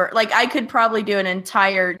forever. Like, I could probably do an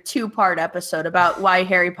entire 2-part episode about why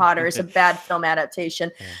Harry Potter is a bad film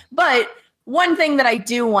adaptation. But one thing that I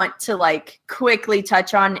do want to, like, quickly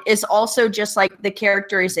touch on is also just, like, the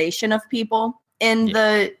characterization of people in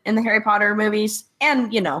the Harry Potter movies,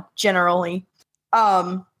 and, you know, generally.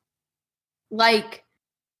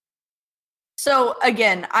 So,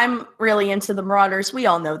 again, I'm really into the Marauders. We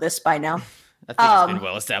all know this by now. I think it's been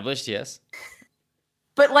well established, yes.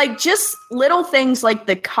 But, like, just little things like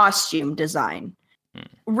the costume design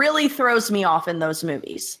really throws me off in those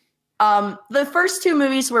movies. The first 2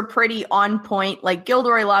 movies were pretty on point. Like,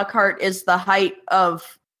 Gilderoy Lockhart is the height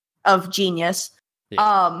of genius.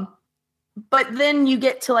 Yeah. But then you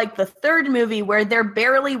get to, like, the 3rd movie where they're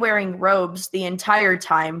barely wearing robes the entire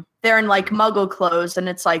time. They're in, like, muggle clothes, and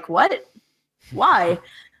it's like, what? Why?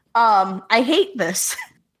 I hate this.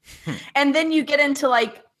 And then you get into,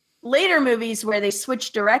 like, later movies where they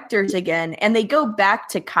switch directors again, and they go back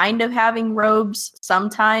to kind of having robes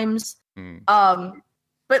sometimes.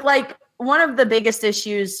 But, like, one of the biggest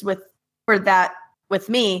issues with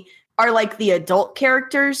me are, like, the adult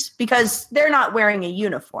characters, because they're not wearing a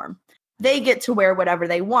uniform. They get to wear whatever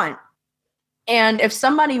they want. And if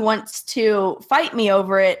somebody wants to fight me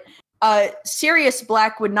over it, Sirius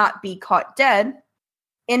Black would not be caught dead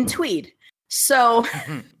in tweed. So,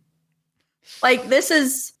 like, this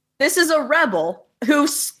is a rebel who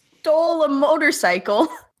stole a motorcycle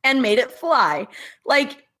and made it fly.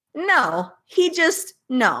 Like, no, he's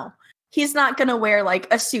not going to wear, like,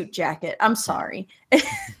 a suit jacket. I'm sorry.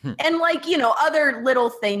 And, like, you know, other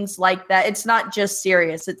little things like that. It's not just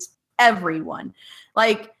Sirius. It's everyone.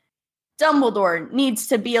 Like, Dumbledore needs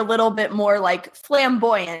to be a little bit more, like,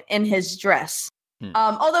 flamboyant in his dress.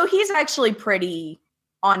 Although he's actually pretty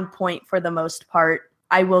on point for the most part.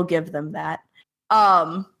 I will give them that.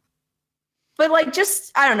 But, like,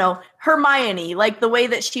 just, I don't know, Hermione, like, the way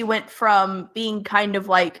that she went from being kind of,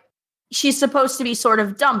 like, she's supposed to be sort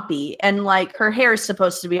of dumpy, and, like, her hair's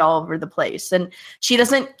supposed to be all over the place, and she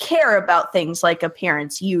doesn't care about things like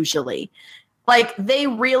appearance usually. Like, they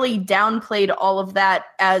really downplayed all of that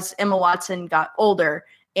as Emma Watson got older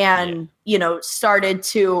and, you know, started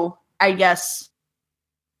to, I guess,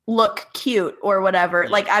 look cute or whatever.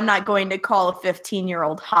 Like, I'm not going to call a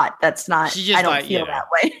 15-year-old hot. That's not, I don't feel that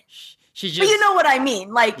way. But you know what I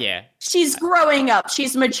mean? Like, she's growing up,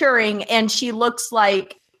 she's maturing, and she looks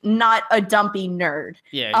like not a dumpy nerd.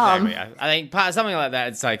 Yeah, exactly. I think something like that,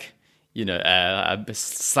 it's like, you know, a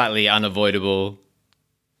slightly unavoidable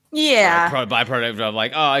byproduct of,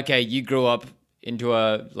 like, oh, okay, you grew up into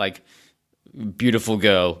a, like, beautiful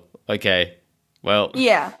girl. Okay, well,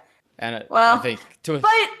 yeah, and I think but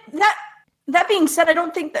that being said, I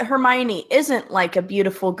don't think that Hermione isn't, like, a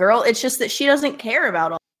beautiful girl. It's just that she doesn't care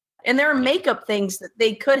about all that. And there are makeup things that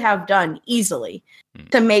they could have done easily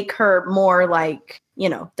to make her more, like, you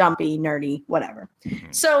know, dumpy, nerdy, whatever.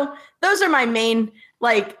 So those are my main,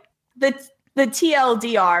 like, the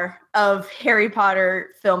TLDR of Harry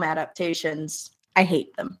Potter film adaptations. I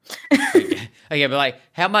hate them. Okay, but, like,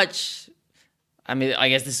 how much... I mean, I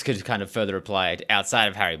guess this could kind of further apply outside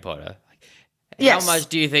of Harry Potter. How much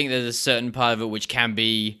do you think there's a certain part of it which can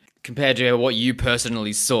be compared to what you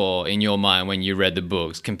personally saw in your mind when you read the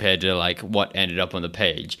books, compared to like what ended up on the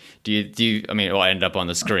page? Do you? I mean, what ended up on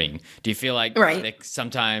the screen? Do you feel like, like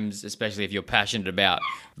sometimes, especially if you're passionate about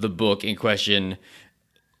the book in question,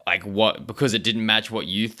 like what, because it didn't match what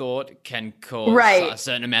you thought, can cause a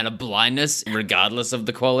certain amount of blindness, regardless of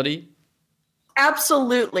the quality?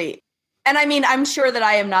 Absolutely. And I mean, I'm sure that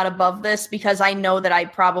I am not above this because I know that I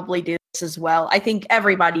probably do this as well. I think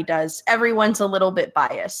everybody does. Everyone's a little bit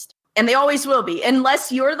biased. And they always will be.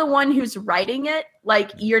 Unless you're the one who's writing it,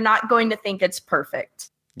 like, you're not going to think it's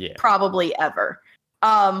perfect. Yeah. Probably ever.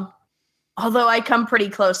 Although I come pretty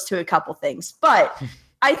close to a couple things. But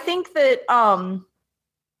I think that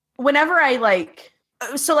whenever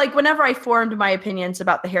I formed my opinions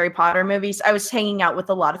about the Harry Potter movies, I was hanging out with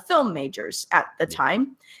a lot of film majors at the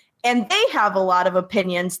time. And they have a lot of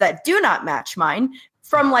opinions that do not match mine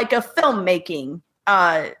from like a filmmaking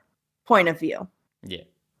point of view. Yeah.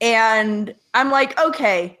 And I'm like,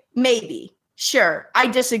 okay, maybe, sure. I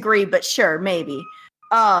disagree, but sure, maybe.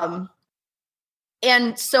 And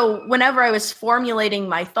so whenever I was formulating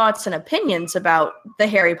my thoughts and opinions about the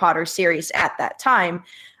Harry Potter series at that time,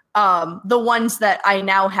 the ones that I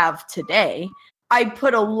now have today, I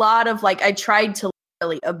put a lot of I tried to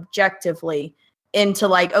really objectively into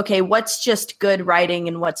okay, what's just good writing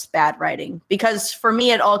and what's bad writing? Because for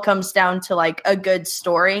me, it all comes down to a good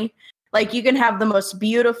story. You can have the most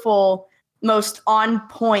beautiful, most on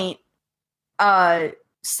point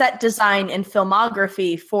set design and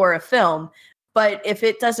filmography for a film. But if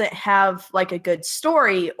it doesn't have a good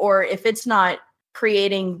story, or if it's not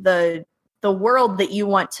creating the world that you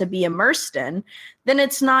want to be immersed in, then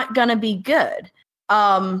it's not going to be good.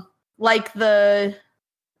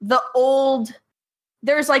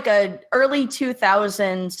 There's a early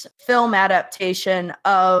 2000s film adaptation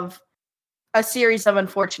of a series of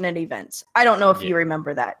unfortunate events. I don't know if you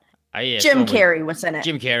remember that. Jim Carrey was in it.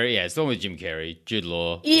 Jim Carrey, it's the one with Jim Carrey, Jude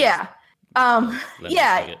Law. Yeah.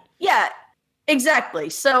 Yeah, exactly.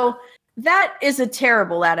 So that is a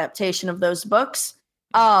terrible adaptation of those books.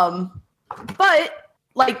 But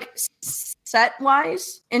set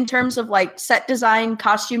wise, in terms of set design,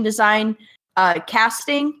 costume design,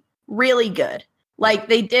 casting, really good.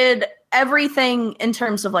 They did everything in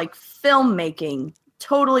terms of filmmaking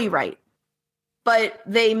totally right. But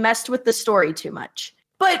they messed with the story too much.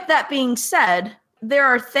 But that being said, there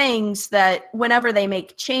are things that whenever they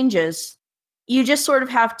make changes, you just sort of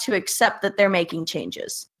have to accept that they're making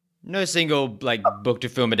changes. No single book to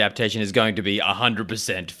film adaptation is going to be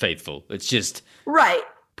 100% faithful. It's just right,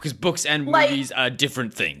 because books and movies are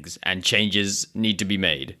different things, and changes need to be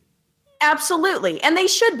made. Absolutely, and they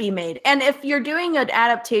should be made. And if you're doing an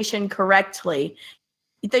adaptation correctly,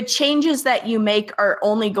 the changes that you make are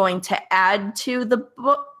only going to add to the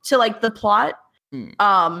book, to the plot.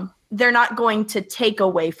 They're not going to take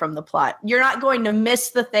away from the plot. You're not going to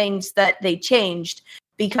miss the things that they changed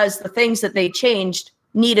because the things that they changed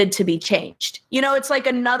needed to be changed. It's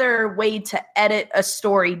another way to edit a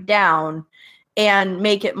story down and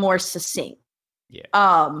make it more succinct. Yeah.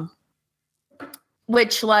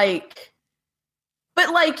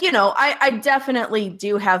 I definitely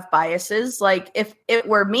do have biases. If it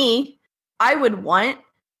were me, I would want,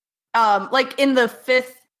 in the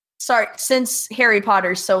fifth, since Harry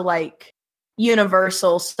Potter's so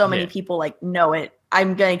universal, so many people know it.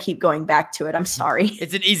 I'm going to keep going back to it. I'm sorry.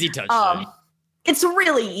 It's an easy touch. It's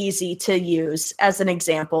really easy to use as an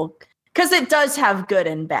example because it does have good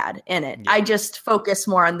and bad in it. Yeah. I just focus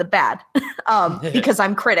more on the bad because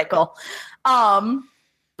I'm critical.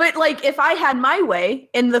 But if I had my way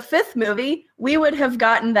in the fifth movie, we would have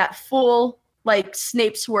gotten that full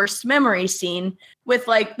Snape's worst memory scene with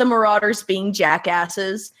the Marauders being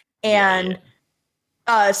jackasses and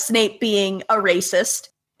Snape being a racist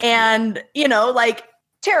and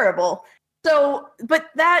terrible. So, but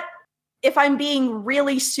that, if I'm being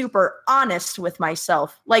really super honest with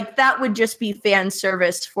myself, that would just be fan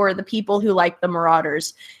service for the people who like the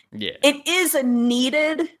Marauders. Yeah. It is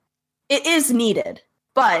needed,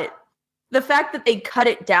 but the fact that they cut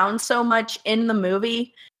it down so much in the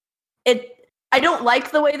movie, I don't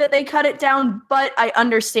like the way that they cut it down, but I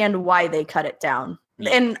understand why they cut it down.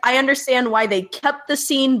 Yeah. And I understand why they kept the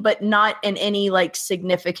scene, but not in any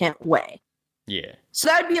significant way. Yeah. So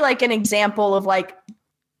that would be an example of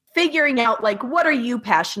figuring out what are you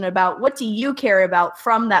passionate about? What do you care about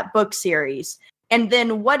from that book series? And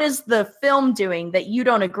then what is the film doing that you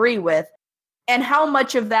don't agree with? And how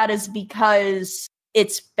much of that is because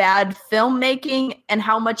it's bad filmmaking and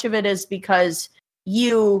how much of it is because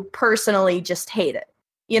you personally just hate it,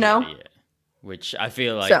 Yeah. Which I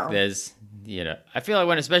feel there's I feel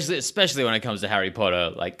like especially when it comes to Harry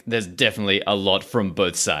Potter, like there's definitely a lot from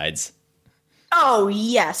both sides. Oh,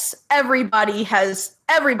 yes. Everybody has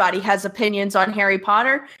opinions on Harry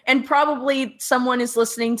Potter, and probably someone is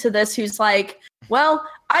listening to this who's like, well,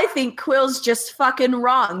 I think Quill's just fucking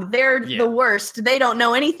wrong. They're the worst. They don't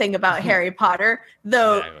know anything about Harry Potter,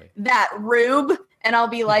 though that rube. And I'll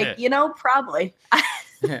be like, probably.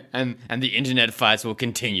 and the internet fights will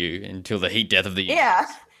continue until the heat death of the universe. Yeah.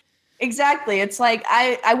 Exactly. It's like,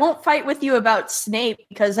 I won't fight with you about Snape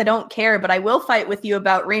because I don't care, but I will fight with you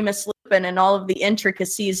about Remus Lupin and all of the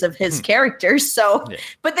intricacies of his characters. So,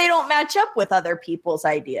 but they don't match up with other people's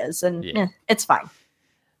ideas, and it's fine.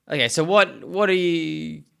 Okay, so what are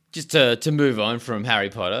you, just to move on from Harry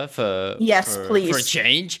Potter please, for a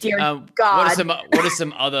change? Dear God. What are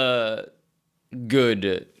some other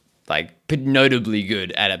good, like notably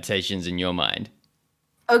good adaptations in your mind?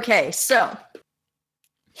 Okay, so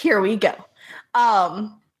here we go.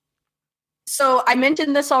 So I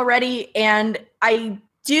mentioned this already, and I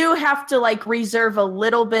do have to like reserve a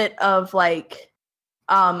little bit of like,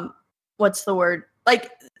 what's the word?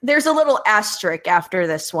 Like, there's a little asterisk after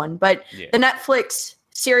this one, but the Netflix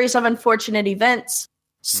series of unfortunate events,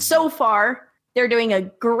 so far, they're doing a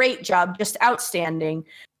great job, just outstanding.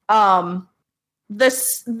 They're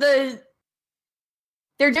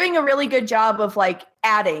doing a really good job of like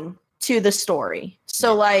adding to the story.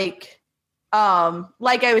 So like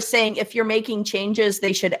I was saying, if you're making changes,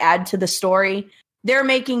 they should add to the story. They're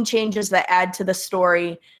making changes that add to the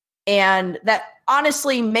story and that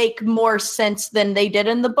honestly make more sense than they did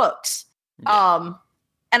in the books. And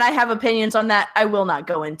I have opinions on that. I will not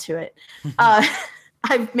go into it.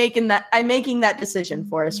 I'm making that decision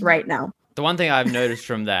for us right now. The one thing I've noticed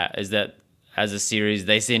from that is that as a series,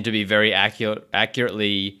 they seem to be very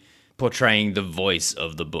accurately portraying the voice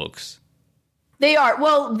of the books. They are.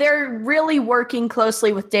 Well, they're really working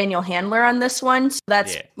closely with Daniel Handler on this one. So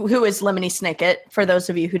that's who is Lemony Snicket, for those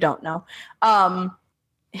of you who don't know.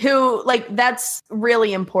 Who, like, that's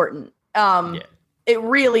really important. It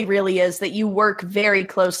really, really is that you work very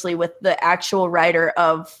closely with the actual writer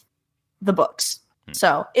of the books.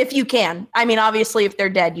 So if you can, I mean, obviously if they're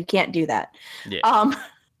dead, you can't do that.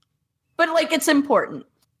 But like, it's important.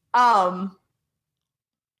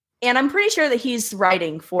 And I'm pretty sure that he's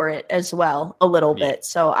writing for it as well a little bit.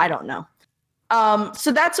 So I don't know.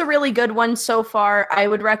 So that's a really good one so far. I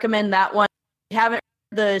would recommend that one. If you haven't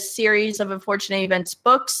read the series of Unfortunate Events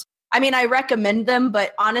books, I mean, I recommend them,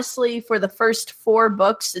 but honestly, for the first 4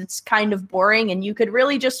 books, it's kind of boring, and you could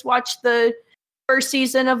really just watch the first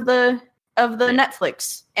season of the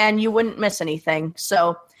Netflix, and you woun't miss anything.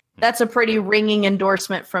 So that's a pretty ringing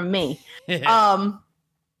endorsement from me.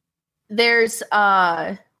 There's,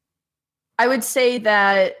 I would say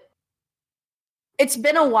that it's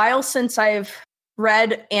been a while since I've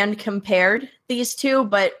read and compared these two,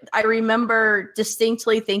 but I remember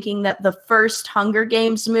distinctly thinking that the first Hunger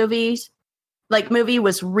Games movie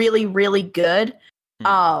was really, really good.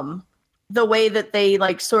 The way that they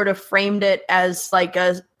like sort of framed it as like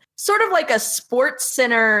a sort of like a sports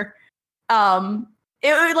center.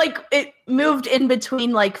 It moved in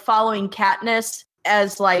between like following Katniss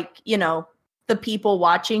as like, the people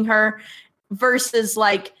watching her versus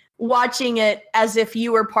like watching it as if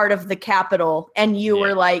you were part of the Capitol and you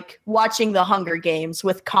were like watching the Hunger Games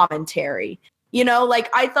with commentary. Like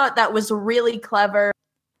I thought that was really clever.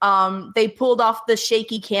 They pulled off the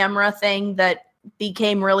shaky camera thing that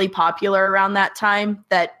became really popular around that time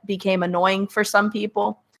that became annoying for some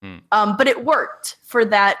people. But it worked for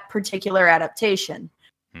that particular adaptation.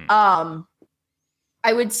 I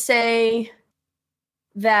would say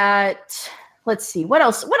that, let's see, what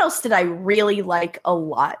else did I really like a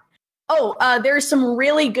lot? There's some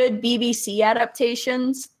really good BBC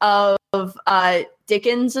adaptations of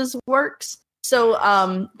Dickens's works.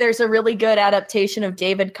 So there's a really good adaptation of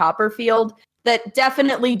David Copperfield that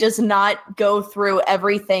definitely does not go through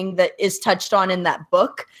everything that is touched on in that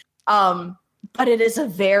book. But it is a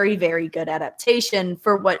very, very good adaptation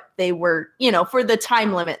for what they were, for the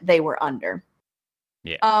time limit they were under.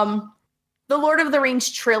 The Lord of the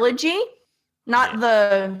Rings trilogy, not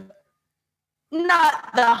the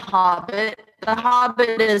Hobbit. The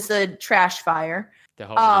Hobbit is a trash fire. The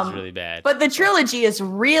Hobbit is really bad. But the trilogy is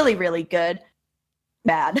really, really good.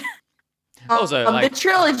 Bad. Also, the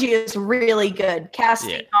trilogy is really good.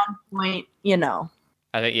 Casting on point,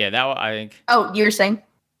 I think, that one, I think. Oh, you were saying?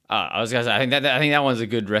 I was gonna say, I think that one's a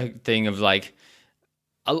good thing of like,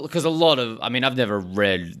 because a lot of, I mean, I've never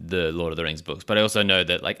read the Lord of the Rings books, but I also know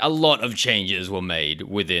that like a lot of changes were made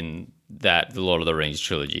within the Lord of the Rings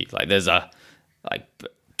trilogy. Like there's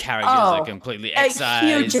characters are completely excised. A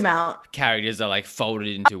huge amount. Characters are like folded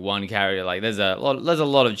into one character. Like there's a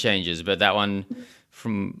lot of changes, but that one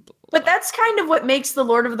But that's kind of what makes the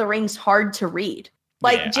Lord of the Rings hard to read.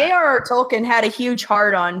 Like J.R.R. Tolkien had a huge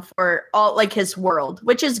hard-on for all like his world,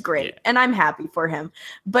 which is great, and I'm happy for him.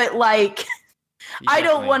 But like, I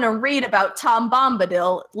don't want to read about Tom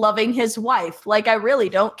Bombadil loving his wife. Like, I really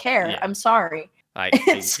don't care. Yeah. I'm sorry. I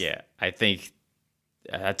think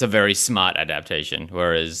that's a very smart adaptation.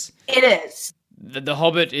 Whereas it is. The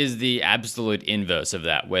Hobbit is the absolute inverse of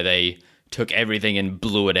that, where they took everything and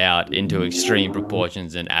blew it out into extreme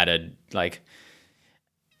proportions and added like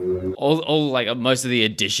all like most of the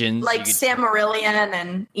additions, like Silmarillion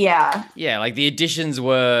and yeah, like the additions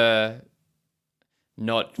were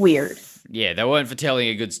not weird. Yeah, they weren't for telling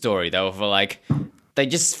a good story. They were for like they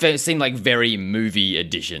just seemed like very movie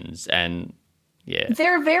additions, and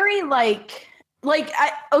they're very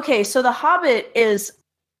okay. So The Hobbit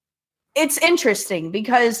it's interesting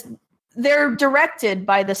because they're directed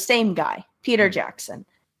by the same guy, Peter Jackson,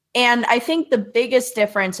 and I think the biggest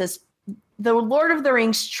difference is the Lord of the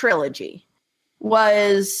Rings trilogy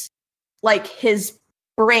was like his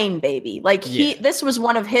brain baby. Like this was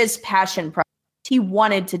one of his passion projects. He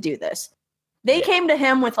wanted to do this. They came to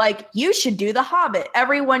him with like, you should do The Hobbit.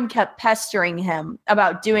 Everyone kept pestering him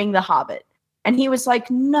about doing The Hobbit. And he was like,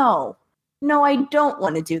 no, I don't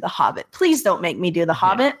want to do The Hobbit. Please don't make me do The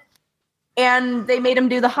Hobbit. And they made him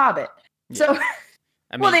do The Hobbit. So,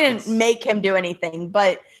 they didn't make him do anything,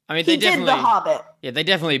 but he did The Hobbit. Yeah, they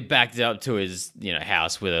definitely backed it up to his,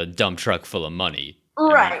 house with a dump truck full of money.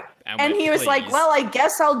 Right. And he was like, well, I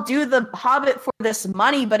guess I'll do The Hobbit for this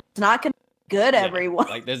money, but it's not going to be good, everyone.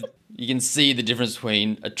 Like, you can see the difference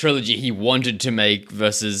between a trilogy he wanted to make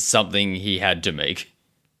versus something he had to make.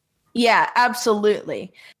 Yeah,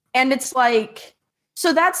 absolutely. And it's like,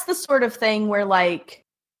 so that's the sort of thing where like,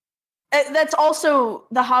 that's also,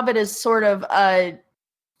 The Hobbit is sort of a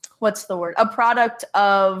product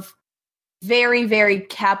of very, very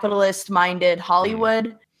capitalist-minded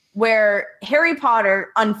Hollywood, where Harry Potter,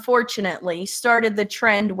 unfortunately, started the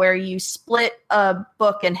trend where you split a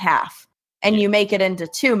book in half and you make it into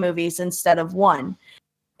 2 movies instead of 1.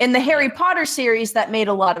 In the Harry Potter series, that made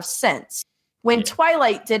a lot of sense. When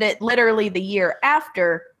Twilight did it literally the year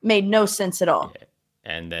after, made no sense at all. Yeah.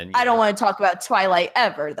 And then I don't want to talk about Twilight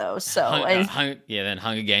ever, though. So then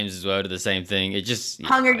Hunger Games as well did the same thing. It just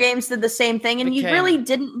Hunger Games did the same thing, and you really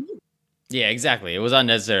didn't. Yeah, exactly. It was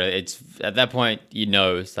unnecessary. It's at that point,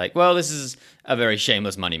 it's like, well, this is a very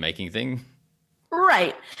shameless money-making thing.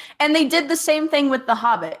 Right. And they did the same thing with The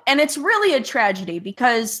Hobbit. And it's really a tragedy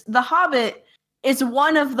because The Hobbit is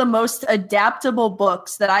one of the most adaptable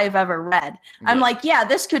books that I've ever read. I'm like,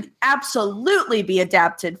 this could absolutely be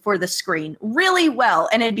adapted for the screen really well.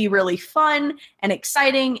 And it'd be really fun and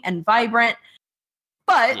exciting and vibrant.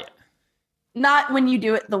 But not when you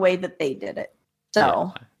do it the way that they did it.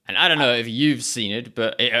 So... Yeah. And I don't know if you've seen it,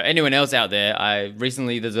 but anyone else out there,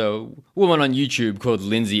 there's a woman on YouTube called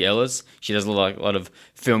Lindsay Ellis. She does a lot of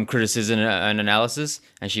film criticism and analysis,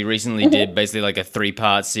 and she recently did basically like a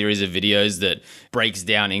 3-part series of videos that breaks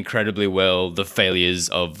down incredibly well the failures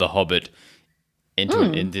of The Hobbit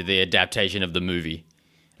into the adaptation of the movie,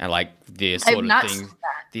 and like the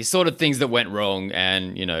sort of things that went wrong,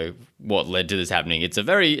 and what led to this happening. It's a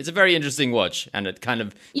very interesting watch, and it kind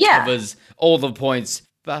of covers all the points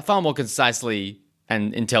far more concisely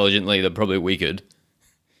and intelligently than probably we could.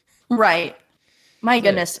 Right. My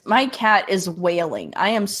goodness, my cat is wailing. I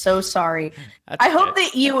am so sorry. I hope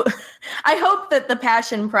that the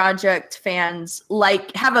Passion Project fans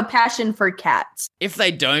have a passion for cats. If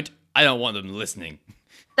they don't, I don't want them listening.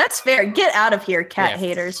 That's fair. Get out of here, cat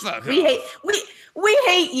haters. We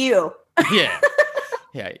hate you. Yeah.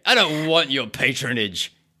 Yeah. I don't want your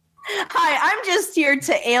patronage. Hi, I'm just here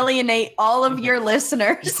to alienate all of your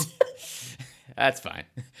listeners. That's fine.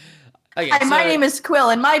 Okay, Hi, my name is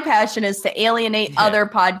Quill, and my passion is to alienate other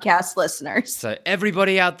podcast listeners. So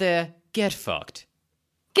everybody out there, get fucked.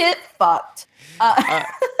 Get fucked.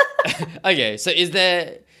 Okay, so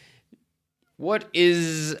what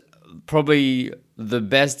is probably the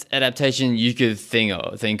best adaptation you could think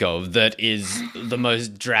of that is the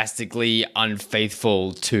most drastically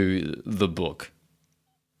unfaithful to the book?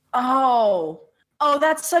 Oh,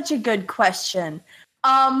 that's such a good question.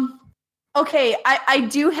 Okay, I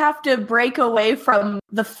do have to break away from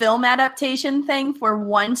the film adaptation thing for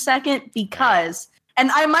 1 second because,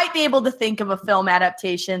 and I might be able to think of a film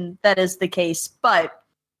adaptation that is the case, but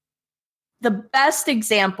the best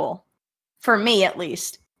example, for me at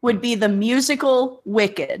least, would be the musical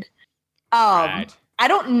Wicked. Right. I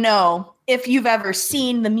don't know if you've ever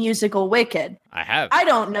seen the musical Wicked. I have. I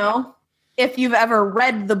don't know if you've ever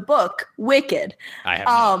read the book Wicked. I have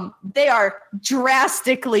not. They are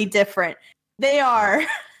drastically different. They are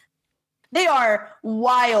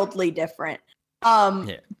wildly different.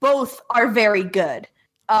 Both are very good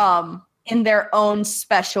in their own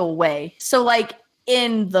special way. So like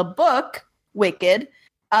in the book Wicked,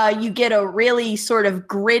 you get a really sort of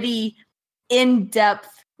gritty,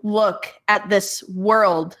 in-depth look at this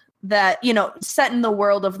world that, set in the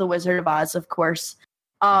world of the Wizard of Oz, of course.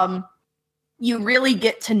 You really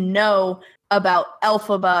get to know about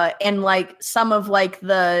Elphaba and like some of like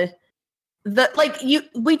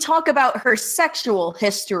we talk about her sexual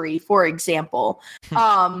history, for example.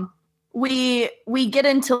 We get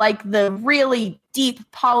into like the really deep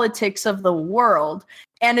politics of the world,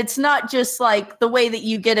 and it's not just like the way that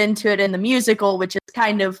you get into it in the musical, which is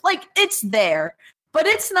kind of like it's there, but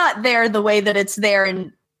it's not there the way that it's there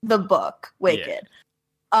in the book Wicked.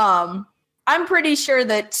 I'm pretty sure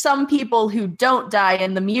that some people who don't die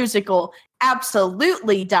in the musical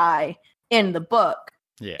absolutely die in the book.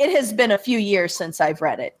 Yeah. It has been a few years since I've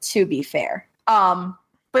read it, to be fair.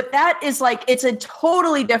 But that is like, it's a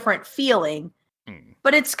totally different feeling,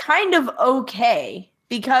 but it's kind of okay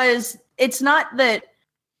because it's not that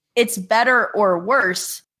it's better or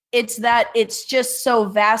worse. It's that it's just so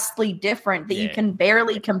vastly different that you can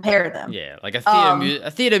barely compare them. Yeah, like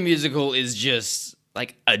a theater musical is just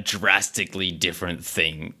like a drastically different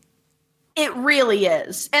thing. It really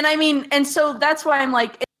is. And I mean, and so that's why I'm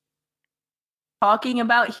like talking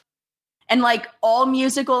about, and like all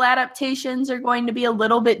musical adaptations are going to be a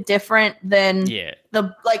little bit different than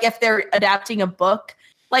if they're adapting a book.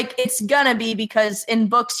 Like it's gonna be because in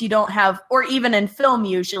books you don't have, or even in film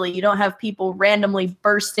usually, you don't have people randomly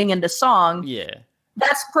bursting into song. Yeah.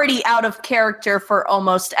 That's pretty out of character for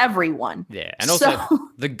almost everyone. Yeah, and also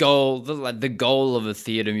the goal of a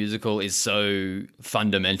theater musical is so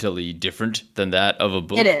fundamentally different than that of a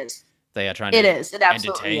book. It is. They are trying to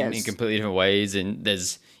entertain in completely different ways, and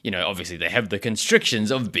there's, obviously they have the constrictions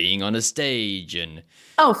of being on a stage, and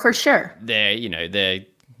for sure.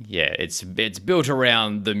 It's built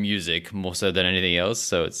around the music more so than anything else,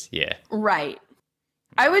 so it's right.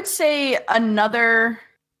 I would say another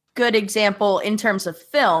good example in terms of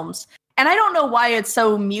films, and I don't know why it's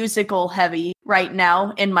so musical heavy right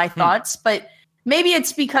now in my thoughts, but maybe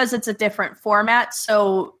it's because it's a different format,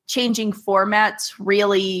 so changing formats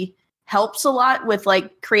really helps a lot with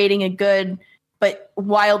like creating a good but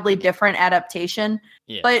wildly different adaptation.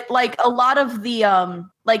 But like a lot of the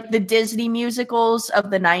like the Disney musicals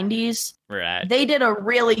of the 90s, they did a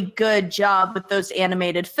really good job with those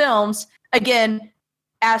animated films. Again,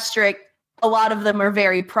 asterisk, a lot of them are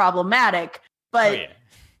very problematic, but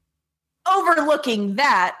overlooking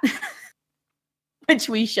that, which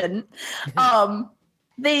we shouldn't,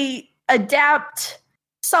 they adapt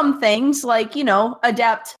some things, like,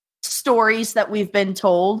 adapt stories that we've been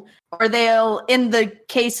told, or they'll, in the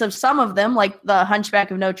case of some of them, like the Hunchback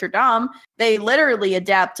of Notre Dame, they literally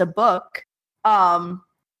adapt a book,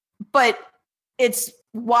 but it's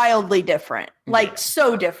wildly different, like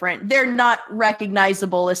so different. They're not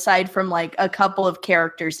recognizable aside from like a couple of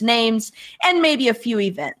characters' names and maybe a few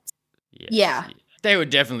events. There would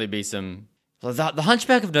definitely be some. The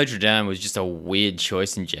Hunchback of Notre Dame was just a weird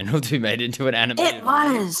choice in general to be made into an animated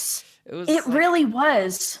movie. It really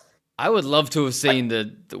was. I would love to have seen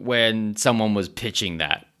when someone was pitching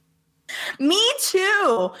that. Me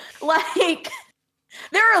too. Like,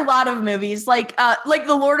 there are a lot of movies, like the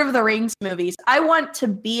Lord of the Rings movies. I want to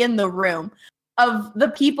be in the room of the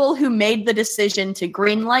people who made the decision to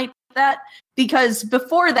greenlight that, because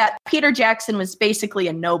before that, Peter Jackson was basically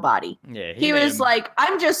a nobody. Yeah, he was like,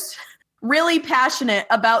 I'm just really passionate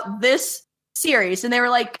about this series, and they were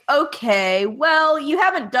like, okay, well, you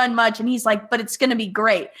haven't done much, and he's like, but it's gonna be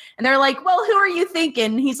great. And they're like, well, who are you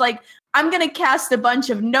thinking? He's like, I'm gonna cast a bunch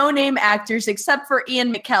of no-name actors except for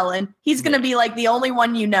Ian McKellen. He's gonna be like the only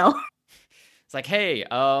one you know. It's like, hey,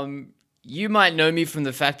 you might know me from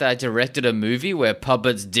the fact that I directed a movie where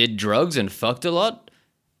puppets did drugs and fucked a lot.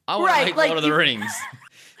 I want to make Lord of the Rings.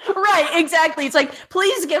 Right, exactly. It's like,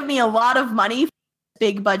 please give me a lot of money for this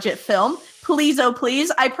big budget film. Please, oh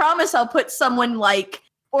please. I promise I'll put someone like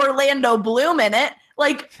Orlando Bloom in it.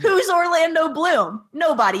 Like, who's Orlando Bloom?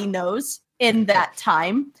 Nobody knows in that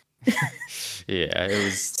time. It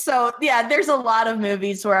was. So, there's a lot of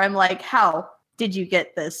movies where I'm like, how did you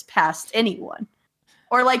get this past anyone?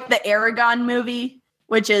 Or like the Aragon movie,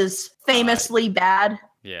 which is famously bad.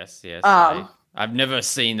 Yes. I've never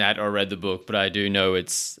seen that or read the book, but I do know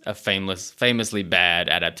it's a famously bad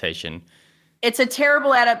adaptation. It's a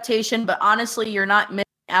terrible adaptation, but honestly, you're not missing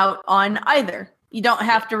out on either. You don't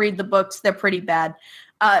have to read the books. They're pretty bad.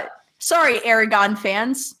 Sorry, Aragon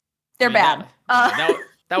fans. They're bad.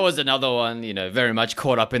 That was another one, very much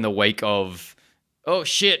caught up in the wake of, oh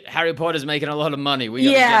shit, Harry Potter's making a lot of money. We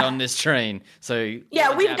gotta get on this train. So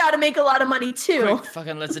yeah, we've got to make a lot of money too. Quick,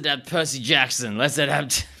 fucking let's adapt Percy Jackson. Let's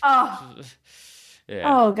adapt. Oh. Yeah.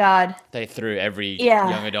 Oh God. They threw every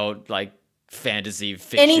young adult like fantasy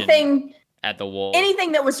fiction anything at the wall.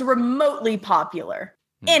 Anything that was remotely popular.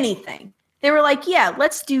 Anything. They were like, yeah,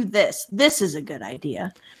 let's do this. This is a good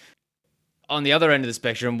idea. On the other end of the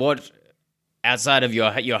spectrum, what outside of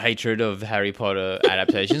your hatred of Harry Potter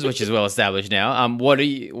adaptations, which is well established now, what are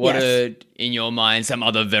in your mind some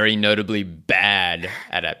other very notably bad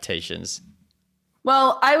adaptations?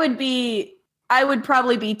 Well, I would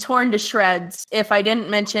probably be torn to shreds if I didn't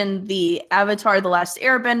mention the Avatar: The Last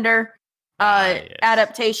Airbender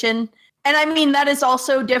adaptation. And I mean, that is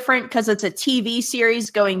also different because it's a TV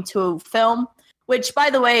series going to film, which,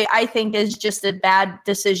 by the way, I think is just a bad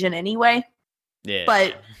decision anyway. Yeah.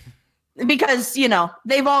 But because,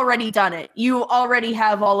 they've already done it. You already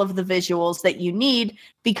have all of the visuals that you need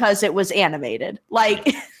because it was animated.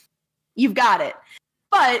 Like, you've got it.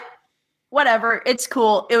 But whatever, it's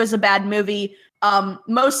cool. It was a bad movie.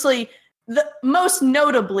 Most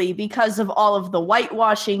notably because of all of the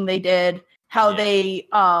whitewashing they did, how they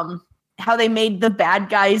made the bad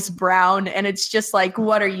guys brown, and it's just like,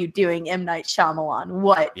 what are you doing, M. Night Shyamalan?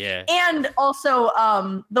 What? Yeah. And also,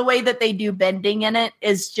 the way that they do bending in it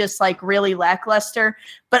is just like really lackluster.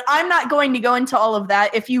 But I'm not going to go into all of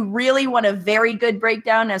that. If you really want a very good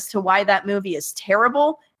breakdown as to why that movie is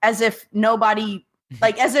terrible, as if everybody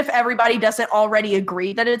doesn't already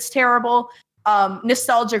agree that it's terrible,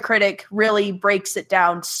 Nostalgia Critic really breaks it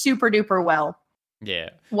down super duper well.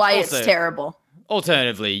 Yeah. Why it's terrible.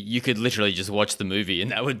 Alternatively, you could literally just watch the movie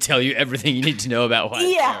and that would tell you everything you need to know about why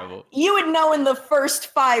it's terrible. You would know in the first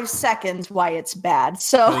 5 seconds why it's bad.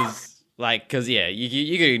 So, you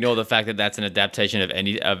can ignore the fact that that's an adaptation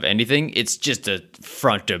of anything. It's just a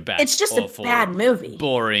front to back. It's just awful, a bad movie.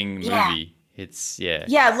 Boring movie. It's,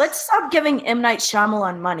 Yeah, let's stop giving M. Night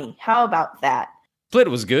Shyamalan money. How about that? Split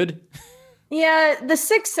was good. Yeah, The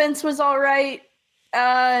Sixth Sense was all right.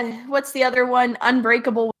 What's the other one?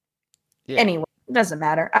 Unbreakable. Yeah. Anyway, it doesn't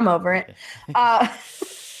matter. I'm over it. I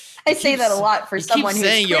say that a lot for someone who's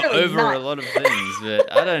saying you're over a lot of things,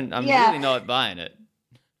 but I'm really not buying it.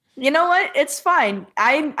 You know what? It's fine.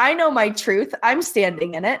 I know my truth. I'm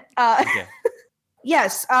standing in it. Okay.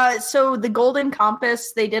 Yes. So The Golden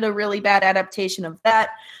Compass, they did a really bad adaptation of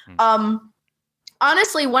that.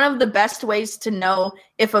 Honestly, one of the best ways to know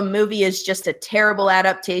if a movie is just a terrible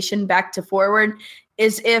adaptation back to forward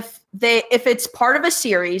is if it's part of a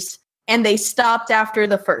series and they stopped after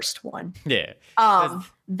the first one. Yeah.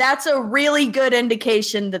 That's a really good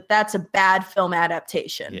indication that that's a bad film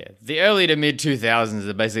adaptation. Yeah. The early to mid 2000s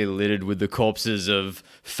are basically littered with the corpses of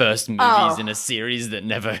first movies in a series that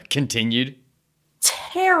never continued.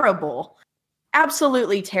 Terrible.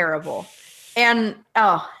 Absolutely terrible. And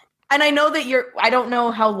I know that I don't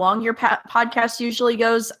know how long your podcast usually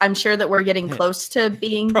goes. I'm sure that we're getting close to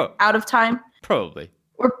being out of time. Probably.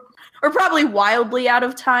 We're probably wildly out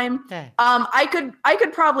of time. Yeah. I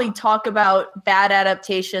could probably talk about bad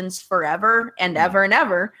adaptations forever and ever and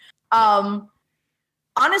ever.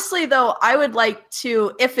 Honestly, though, I would like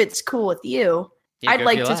to, if it's cool with you, I'd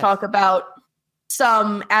like to talk about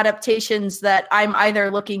some adaptations that I'm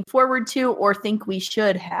either looking forward to or think we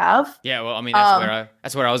should have. Yeah, well, I mean,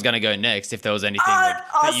 that's where I was going to go next. If there was anything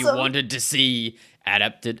that you wanted to see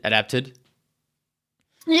adapted.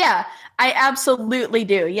 Yeah, I absolutely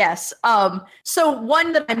do. Yes. So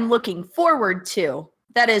one that I'm looking forward to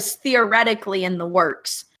that is theoretically in the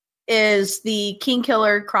works is the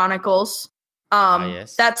Kingkiller Chronicles.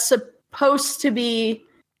 Yes. That's supposed to be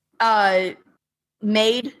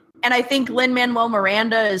made, and I think Lin-Manuel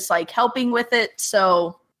Miranda is like helping with it.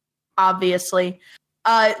 So obviously,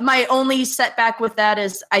 my only setback with that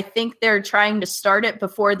is I think they're trying to start it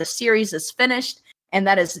before the series is finished, and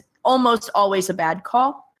that is almost always a bad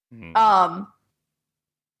call.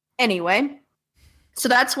 Anyway, so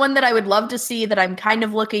that's one that I would love to see that I'm kind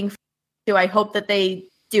of looking to. I hope that they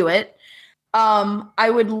do it.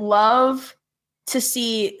 I would love to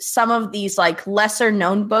see some of these like lesser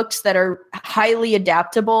known books that are highly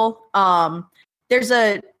adaptable. There's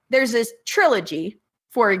this trilogy,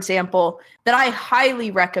 for example, that I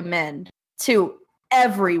highly recommend to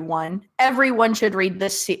everyone. Everyone should read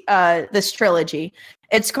this trilogy.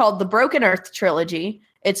 It's called the Broken Earth Trilogy.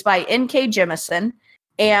 It's by N.K. Jemisin,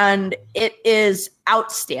 and it is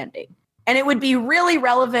outstanding. And it would be really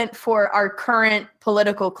relevant for our current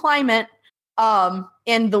political climate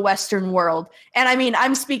in the Western world. And I mean,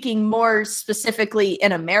 I'm speaking more specifically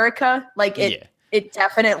in America. Like it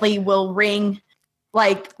definitely will ring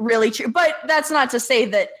like really true. But that's not to say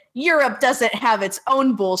that Europe doesn't have its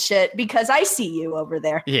own bullshit, because I see you over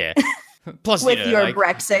there. Yeah. Plus, with your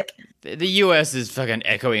Brexit. The US is fucking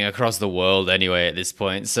echoing across the world anyway at this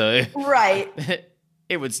point, so right.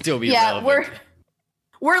 It would still be relevant.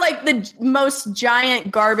 We're like the most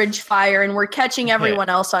giant garbage fire, and we're catching everyone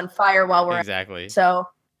else on fire while we're exactly. So,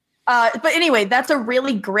 but anyway, that's a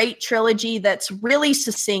really great trilogy. That's really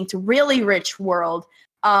succinct, really rich world,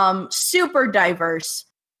 super diverse,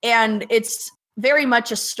 and it's very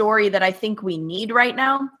much a story that I think we need right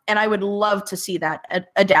now, and I would love to see that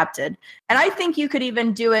adapted. And I think you could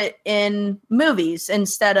even do it in movies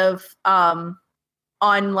instead of on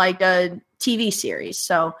like a TV series.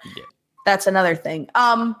 So that's another thing.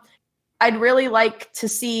 I'd really like to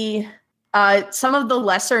see some of the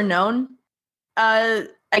lesser known, I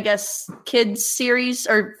guess, kids series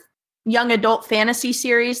or young adult fantasy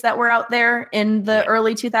series that were out there in the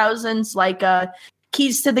early 2000s, like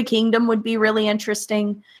Keys to the Kingdom would be really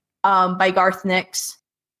interesting, by Garth Nix.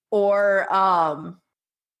 Or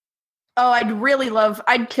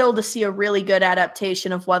I'd kill to see a really good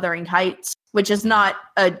adaptation of Wuthering Heights, which is not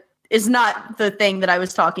the thing that I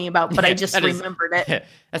was talking about, but I just remembered it. Yeah,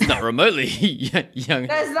 that's not remotely young.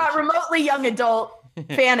 That is not remotely young adult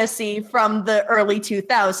fantasy from the early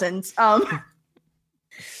 2000s.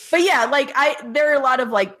 But yeah, like there are a lot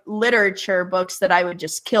of like literature books that I would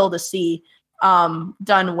just kill to see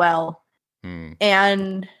done well.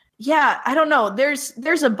 And yeah, I don't know.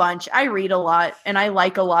 There's a bunch. I read a lot and I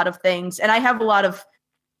like a lot of things, and I have a lot of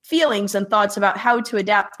feelings and thoughts about how to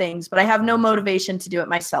adapt things, but I have no motivation to do it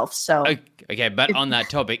myself. So okay, but on that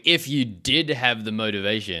topic, if you did have the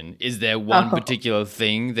motivation, is there one particular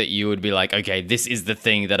thing that you would be like, okay, this is the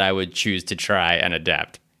thing that I would choose to try and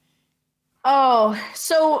adapt? Oh,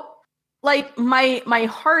 so like my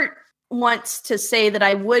heart wants to say that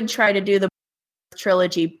I would try to do the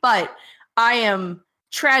trilogy, but I am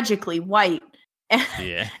tragically white, and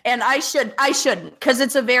I shouldn't, because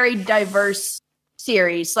it's a very diverse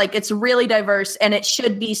series. Like, it's really diverse, and it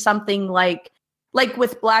should be something like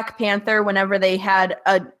with Black Panther, whenever they had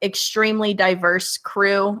an extremely diverse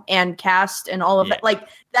crew and cast and all of that. Like,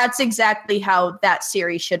 that's exactly how that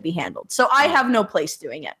series should be handled. So I have no place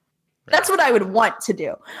doing it. That's what I would want to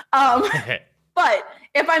do. But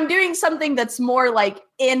if I'm doing something that's more like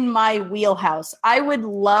in my wheelhouse, I would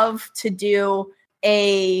love to do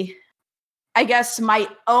I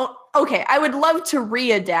would love to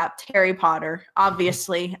readapt Harry Potter,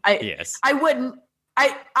 obviously. I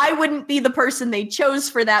wouldn't be the person they chose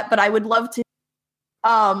for that, but I would love to.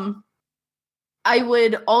 I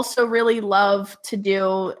would also really love to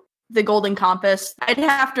do The Golden Compass. I'd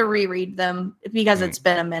have to reread them because it's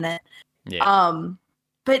been a minute.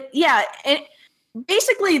 But yeah,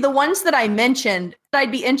 basically the ones that I mentioned,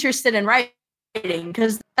 I'd be interested in writing,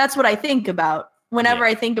 because that's what I think about. Whenever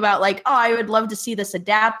I think about like, oh, I would love to see this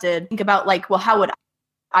adapted, think about like, well, how would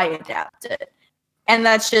I adapt it? And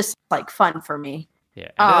that's just like fun for me.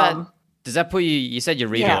 Yeah. Does that put you said you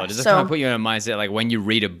read a lot. Does that kind of put you in a mindset, like when you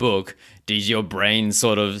read a book, does your brain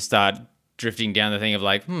sort of start drifting down the thing of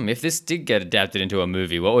like, if this did get adapted into a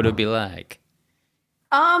movie, what would it be like?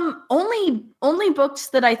 Only books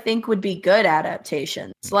that I think would be good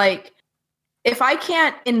adaptations. Like, if I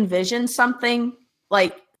can't envision something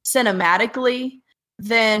like cinematically,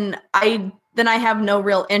 then I have no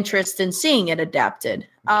real interest in seeing it adapted.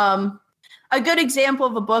 A good example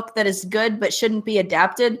of a book that is good but shouldn't be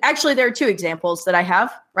adapted. Actually, there are two examples that I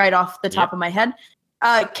have right off the top of my head.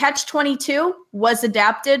 Catch-22 was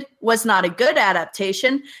adapted, was not a good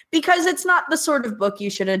adaptation because it's not the sort of book you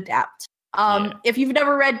should adapt. If you've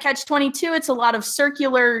never read Catch-22, it's a lot of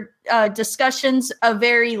circular discussions, a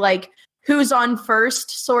very like who's on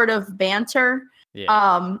first sort of banter.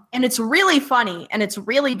 And it's really funny and it's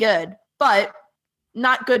really good, but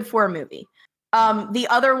not good for a movie. The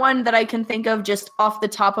other one that I can think of just off the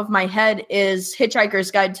top of my head is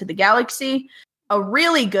Hitchhiker's Guide to the Galaxy, a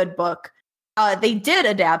really good book. They did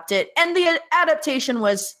adapt it, and the adaptation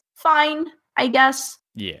was fine, I guess.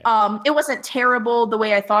 It wasn't terrible the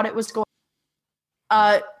way I thought it was going.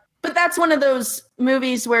 But that's one of those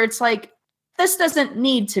movies where it's like, this doesn't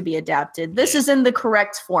need to be adapted. This is in the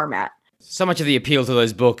correct format. So much of the appeal to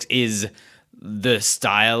those books is the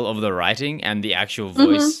style of the writing and the actual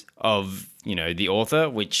voice of, the author,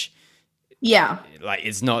 which like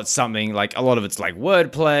it's not something like, a lot of it's like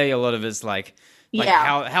wordplay, a lot of it's like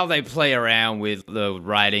how they play around with the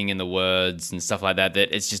writing and the words and stuff like that,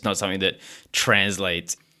 that it's just not something that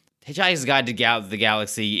translates. Hitchhiker's Guide to the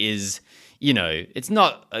Galaxy is it's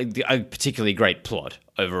not a particularly great plot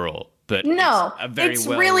overall, but No, it's a very it's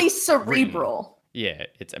well really written. cerebral. Yeah,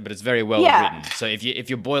 it's very well written. So if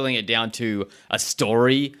you're boiling it down to a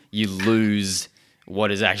story, you lose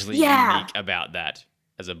what is actually unique about that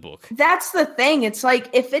as a book. That's the thing. It's like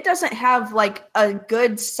if it doesn't have like a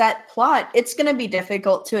good set plot, it's going to be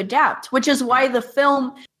difficult to adapt, which is why the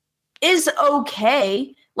film is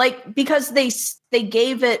okay, like because they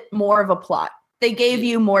gave it more of a plot. They gave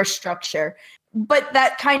you more structure. But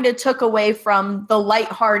that kind of took away from the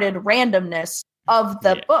lighthearted randomness of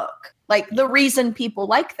the book. Like the reason people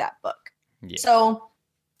like that book. Yeah. So,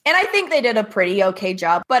 and I think they did a pretty okay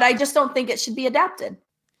job, but I just don't think it should be adapted.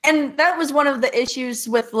 And that was one of the issues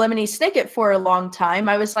with Lemony Snicket for a long time.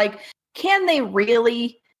 I was like, can they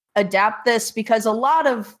really adapt this? Because a lot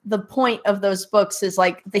of the point of those books is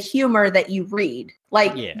like the humor that you read.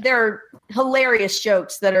 Like they're hilarious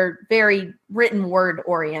jokes that are very written word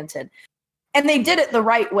oriented. And they did it the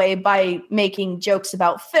right way by making jokes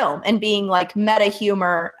about film and being like meta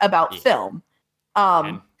humor about film.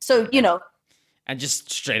 And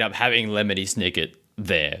just straight up having Lemony Snicket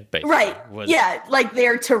there, basically. Right. Like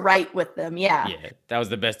there to write with them. Yeah. Yeah. That was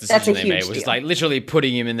the best decision they made. Was like literally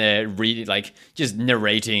putting him in there, reading, like just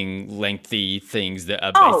narrating lengthy things that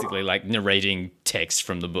are basically like narrating text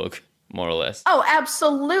from the book, more or less. Oh,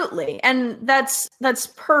 absolutely. And that's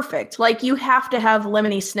perfect. Like you have to have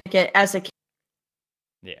Lemony Snicket as a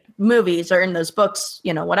movies or in those books,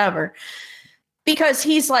 whatever, because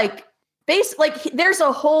he's like there's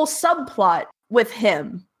a whole subplot with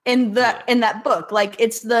him in that book. Like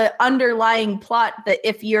it's the underlying plot that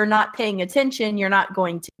if you're not paying attention, you're not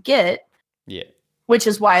going to get. Yeah. Which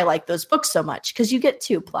is why I like those books so much, because you get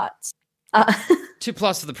two plots. 2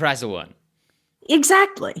 plots for the price of 1.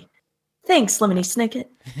 Exactly. Thanks, Lemony Snicket.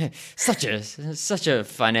 such a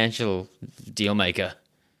financial deal maker.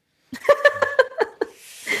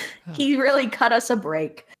 He really cut us a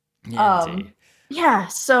break. Yeah,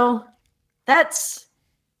 so that's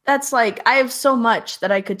like, I have so much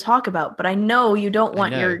that I could talk about, but I know you don't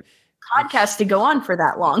want your podcast to go on for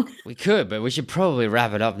that long. We could, but we should probably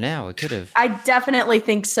wrap it up now. We could have. I definitely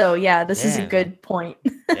think so. Yeah, this is a good point.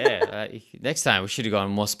 Next time we should have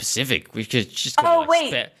gone more specific. We could just go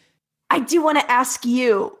I do want to ask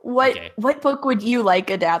you, what book would you like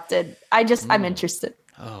adapted? I'm interested.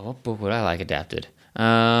 Oh, what book would I like adapted?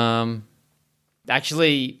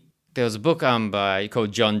 Actually, there was a book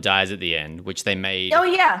called John Dies at the End, which they made. Oh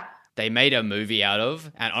yeah. They made a movie out of,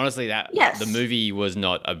 and honestly, the movie was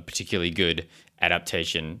not a particularly good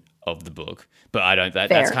adaptation of the book. But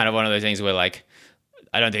that's kind of one of those things where like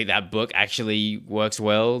I don't think that book actually works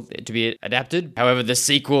well to be adapted. However, the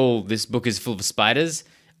sequel, This Book Is Full of Spiders,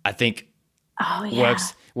 I think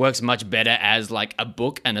works much better as like a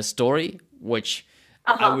book and a story, which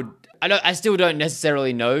I still don't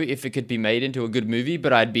necessarily know if it could be made into a good movie,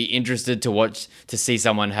 but I'd be interested to see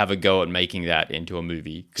someone have a go at making that into a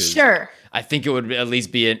movie. Sure. I think it would at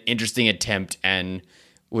least be an interesting attempt and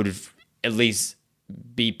would at least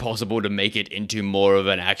be possible to make it into more of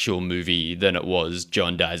an actual movie than it was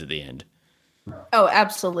John Dies at the End. Oh,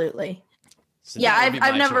 absolutely. So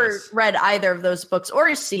I've never read either of those books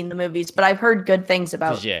or seen the movies, but I've heard good things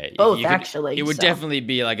about both, actually. It would definitely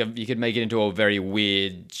be like you could make it into a very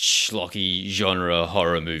weird, schlocky genre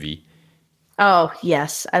horror movie. Oh,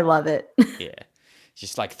 yes. I love it. Yeah.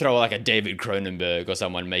 Just like throw like a David Cronenberg or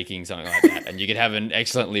someone making something like that, and you could have an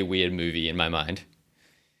excellently weird movie in my mind.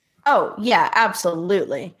 Oh, yeah,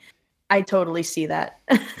 absolutely. I totally see that.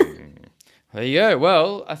 There you go.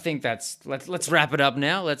 Well, I think let's wrap it up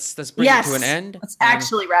now. Let's bring it to an end. Let's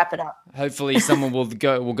actually wrap it up. Hopefully someone will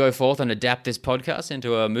go forth and adapt this podcast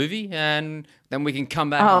into a movie, and then we can come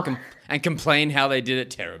back and complain how they did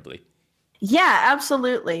it terribly. Yeah,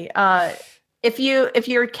 absolutely. If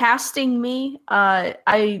you're casting me,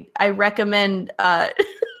 I recommend who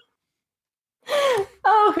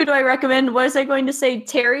do I recommend? What was I going to say?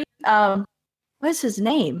 Terry? What's his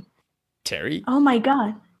name? Terry? Oh my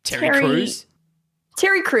God. Terry Crews?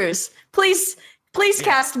 Terry Crews. Please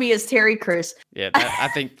cast me as Terry Crews. Yeah, I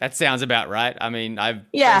think that sounds about right. I mean,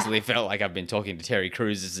 I've basically felt like I've been talking to Terry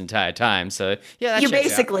Crews this entire time. So, yeah, that you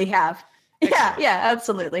basically have. Excellent. Yeah,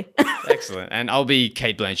 absolutely. Excellent. And I'll be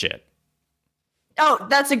Cate Blanchett. Oh,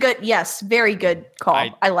 that's very good call.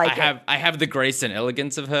 I like it. I have the grace and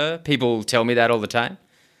elegance of her. People tell me that all the time.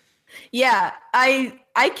 Yeah, I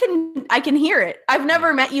can hear it. I've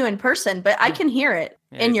never met you in person, but I can hear it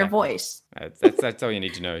in your voice. That's all you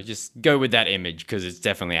need to know. Just go with that image because it's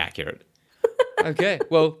definitely accurate. Okay.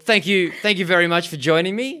 Well, thank you very much for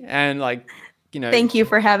joining me, and Thank you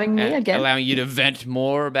for having me again. Allowing you to vent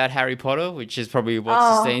more about Harry Potter, which is probably what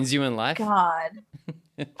sustains you in life. God.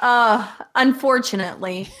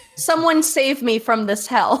 Unfortunately, someone save me from this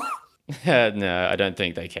hell. No, I don't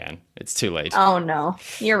think they can. It's too late. Oh, no.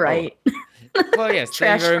 You're right. Well, yes,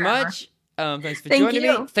 thank you very much. Thanks for joining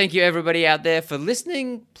me. Thank you, everybody out there, for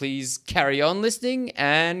listening. Please carry on listening.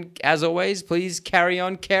 And as always, please carry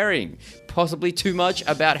on caring. Possibly too much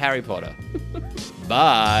about Harry Potter.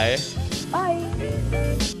 Bye. Bye.